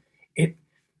on.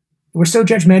 We're so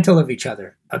judgmental of each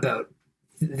other about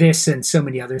this and so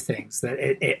many other things that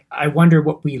I wonder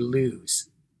what we lose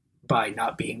by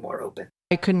not being more open.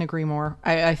 I couldn't agree more.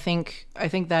 I think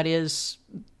that is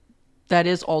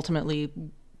ultimately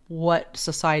what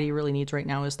society really needs right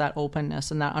now, is that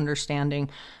openness and that understanding,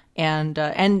 and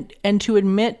to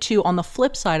admit to, on the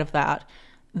flip side of that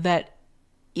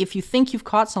if you think you've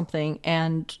caught something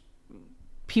and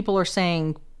people are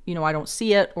saying, I don't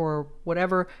see it or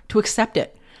whatever, to accept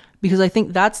it. Because I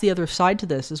think that's the other side to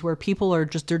this, is where people are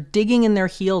they're digging in their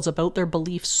heels about their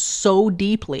beliefs so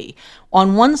deeply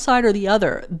on one side or the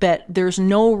other that there's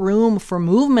no room for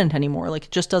movement anymore. Like,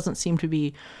 it just doesn't seem to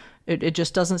be, it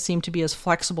just doesn't seem to be as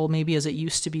flexible maybe as it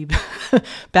used to be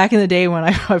back in the day when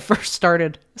I first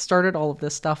started all of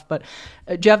this stuff. But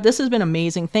Jeff, this has been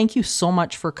amazing. Thank you so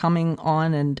much for coming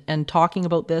on and talking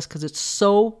about this, because it's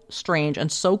so strange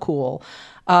and so cool.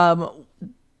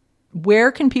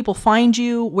 Where can people find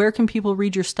you? Where can people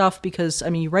read your stuff? Because,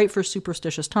 you write for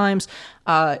Superstitious Times.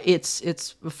 It's a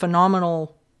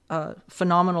phenomenal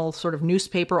sort of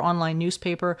newspaper, online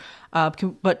newspaper.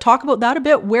 But talk about that a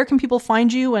bit. Where can people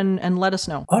find you, and let us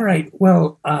know? All right.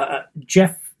 Well,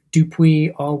 Jeff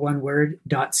Dupuis, all one word,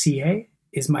 .ca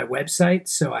is my website.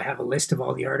 So I have a list of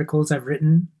all the articles I've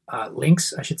written,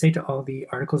 links, I should say, to all the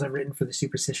articles I've written for the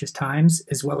Superstitious Times,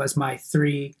 as well as my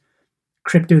 3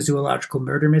 cryptozoological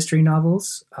murder mystery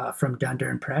novels from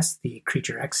Dundurn Press, the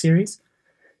Creature X series.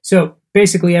 So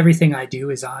basically everything I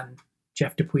do is on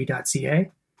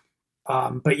jeffdupuis.ca.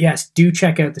 But yes, do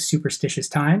check out the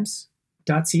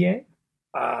superstitioustimes.ca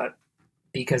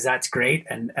because that's great.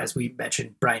 And as we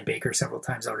mentioned Brian Baker several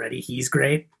times already, he's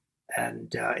great.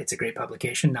 And it's a great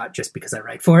publication, not just because I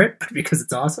write for it, but because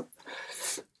it's awesome.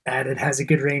 And it has a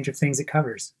good range of things it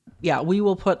covers. Yeah, we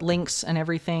will put links and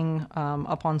everything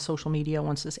up on social media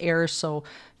once this airs. So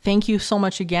thank you so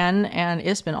much again. And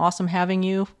it's been awesome having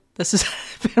you. This has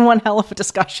been one hell of a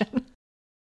discussion.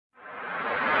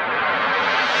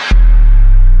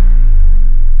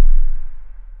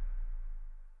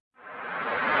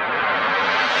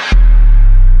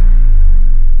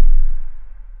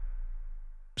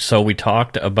 So we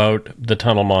talked about the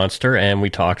tunnel monster, and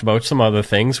we talked about some other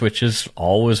things, which is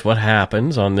always what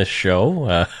happens on this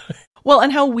show. Well,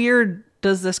 and how weird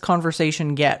does this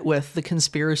conversation get with the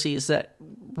conspiracies that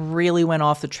really went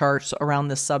off the charts around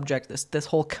this subject, this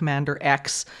whole Commander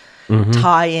X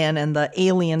tie-in and the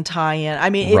alien tie-in.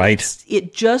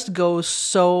 It just goes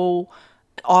so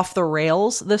off the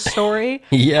rails, this story.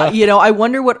 Yeah. I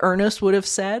wonder what Ernest would have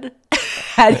said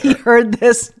had he heard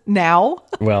this now.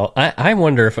 Well, I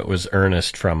wonder if it was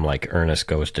Ernest from Ernest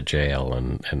Goes to Jail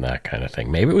and that kind of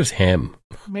thing. Maybe it was him.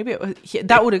 Maybe it was,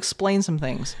 that would explain some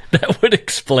things. That would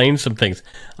explain some things.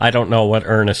 I don't know what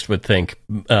Ernest would think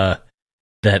that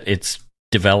it's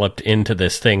developed into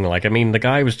this thing. The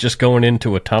guy was just going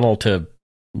into a tunnel to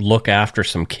look after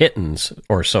some kittens,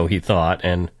 or so he thought,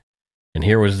 and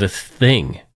here was this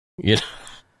thing,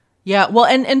 Yeah, well,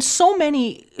 and so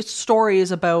many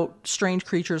stories about strange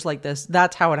creatures like this,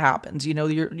 that's how it happens.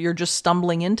 You're just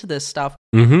stumbling into this stuff.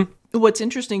 Mm-hmm. What's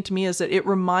interesting to me is that it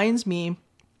reminds me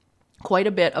quite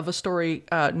a bit of a story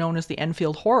known as the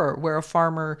Enfield Horror, where a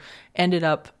farmer ended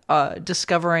up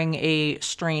discovering a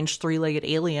strange 3-legged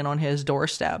alien on his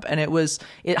doorstep, and it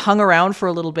hung around for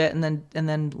a little bit and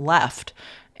then left.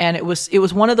 And it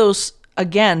was one of those,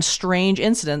 again, strange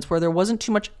incidents where there wasn't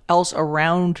too much else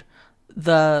around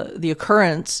the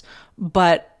occurrence,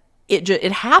 but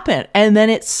it happened, and then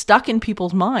it stuck in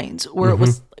people's minds where it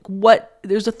was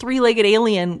there's a 3-legged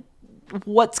alien.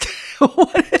 What is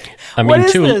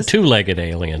this? 2-legged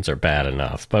aliens are bad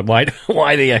enough, but why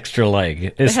the extra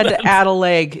leg? They had to add a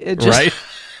leg. Right?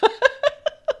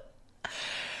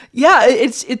 Yeah,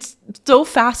 it's so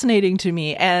fascinating to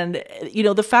me. And,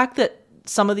 the fact that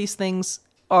some of these things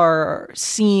are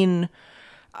seen,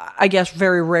 I guess,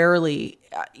 very rarely,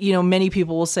 many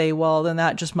people will say, well, then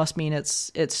that just must mean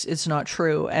it's not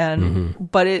true.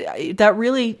 And, but that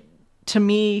really, to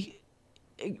me,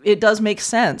 it does make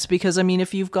sense, because,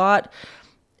 if you've got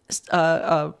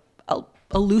a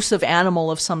elusive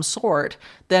animal of some sort,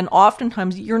 then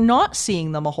oftentimes you're not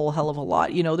seeing them a whole hell of a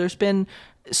lot. There's been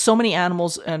so many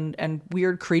animals and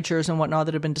weird creatures and whatnot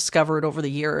that have been discovered over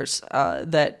the years,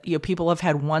 that, people have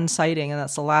had one sighting and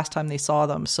that's the last time they saw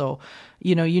them. So,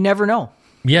 you never know.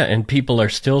 Yeah, and people are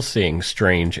still seeing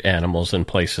strange animals in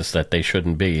places that they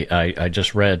shouldn't be. I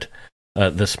just read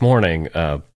this morning,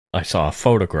 I saw a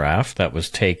photograph that was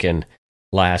taken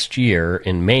last year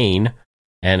in Maine,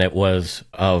 and it was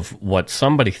of what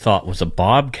somebody thought was a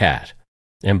bobcat.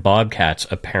 And bobcats,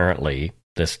 apparently,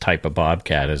 this type of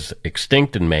bobcat is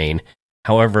extinct in Maine.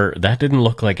 However, that didn't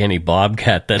look like any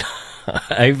bobcat that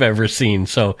I've ever seen.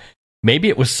 So maybe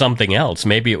it was something else.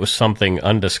 Maybe it was something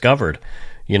undiscovered.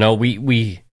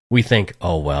 We think,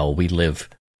 oh, well, we live,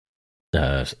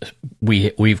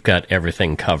 we've got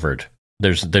everything covered.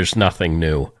 There's nothing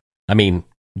new. I mean,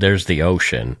 there's the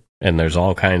ocean, and there's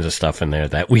all kinds of stuff in there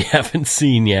that we haven't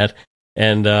seen yet.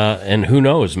 And who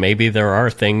knows, maybe there are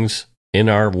things in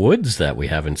our woods that we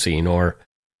haven't seen, or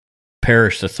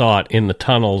perish the thought, in the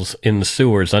tunnels, in the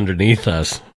sewers underneath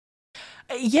us.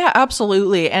 Yeah,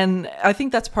 absolutely. And I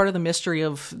think that's part of the mystery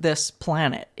of this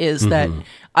planet, is that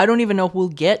I don't even know if we'll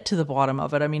get to the bottom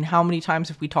of it. I mean, how many times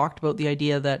have we talked about the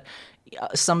idea that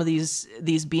some of these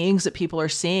beings that people are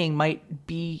seeing might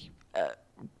be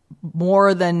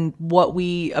more than what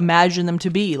we imagine them to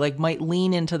be, like might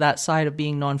lean into that side of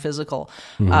being non-physical,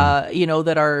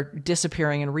 that are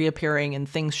disappearing and reappearing and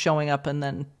things showing up and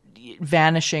then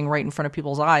vanishing right in front of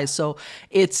people's eyes. So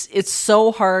it's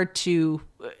so hard to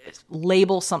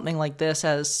label something like this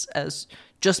as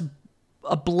just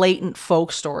a blatant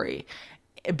folk story,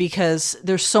 because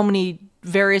there's so many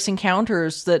various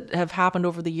encounters that have happened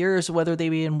over the years, whether they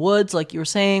be in woods, like you were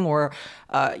saying, or,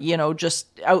 just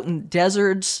out in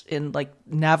deserts in like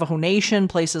Navajo Nation,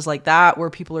 places like that, where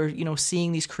people are,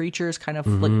 seeing these creatures kind of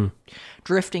like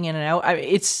drifting in and out. I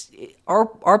mean,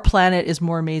 our planet is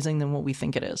more amazing than what we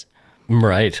think it is.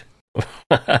 Right.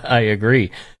 I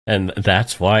agree. And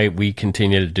that's why we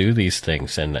continue to do these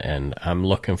things. And I'm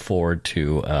looking forward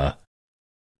to,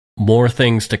 more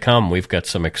things to come. We've got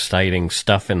some exciting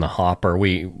stuff in the hopper.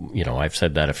 I've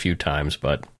said that a few times,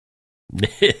 but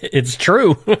it's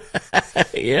true.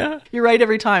 Yeah. You're right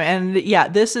every time. And yeah,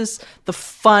 this is the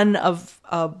fun of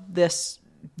this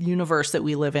universe that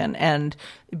we live in, and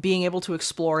being able to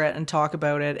explore it and talk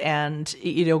about it and,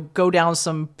 go down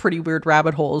some pretty weird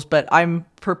rabbit holes. But I'm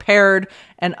prepared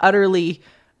and utterly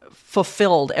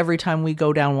fulfilled every time we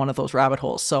go down one of those rabbit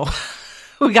holes. So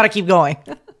we got to keep going.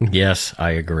 Yes,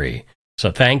 I agree.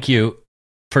 So thank you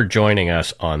for joining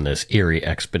us on this eerie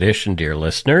expedition, dear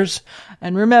listeners.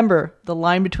 And remember, the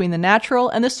line between the natural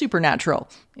and the supernatural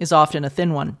is often a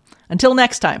thin one. Until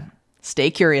next time,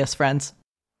 stay curious, friends.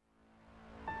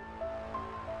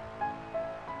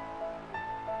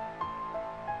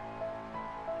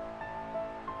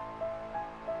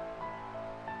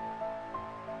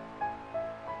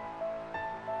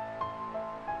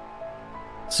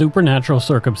 Supernatural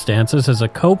Circumstances is a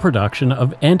co-production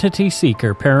of Entity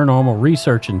Seeker Paranormal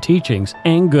Research and Teachings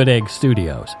and Good Egg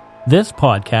Studios. This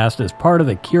podcast is part of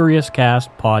the Curious Cast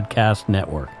podcast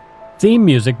network. Theme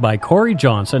music by Corey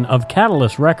Johnson of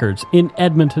Catalyst Records in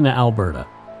Edmonton, Alberta.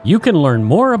 You can learn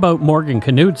more about Morgan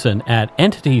Knudsen at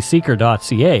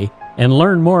entityseeker.ca and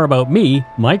learn more about me,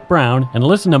 Mike Browne, and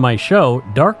listen to my show,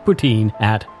 Dark Poutine,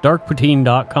 at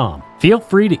darkpoutine.com. Feel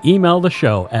free to email the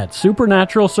show at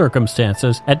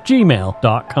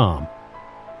supernaturalcircumstances@gmail.com.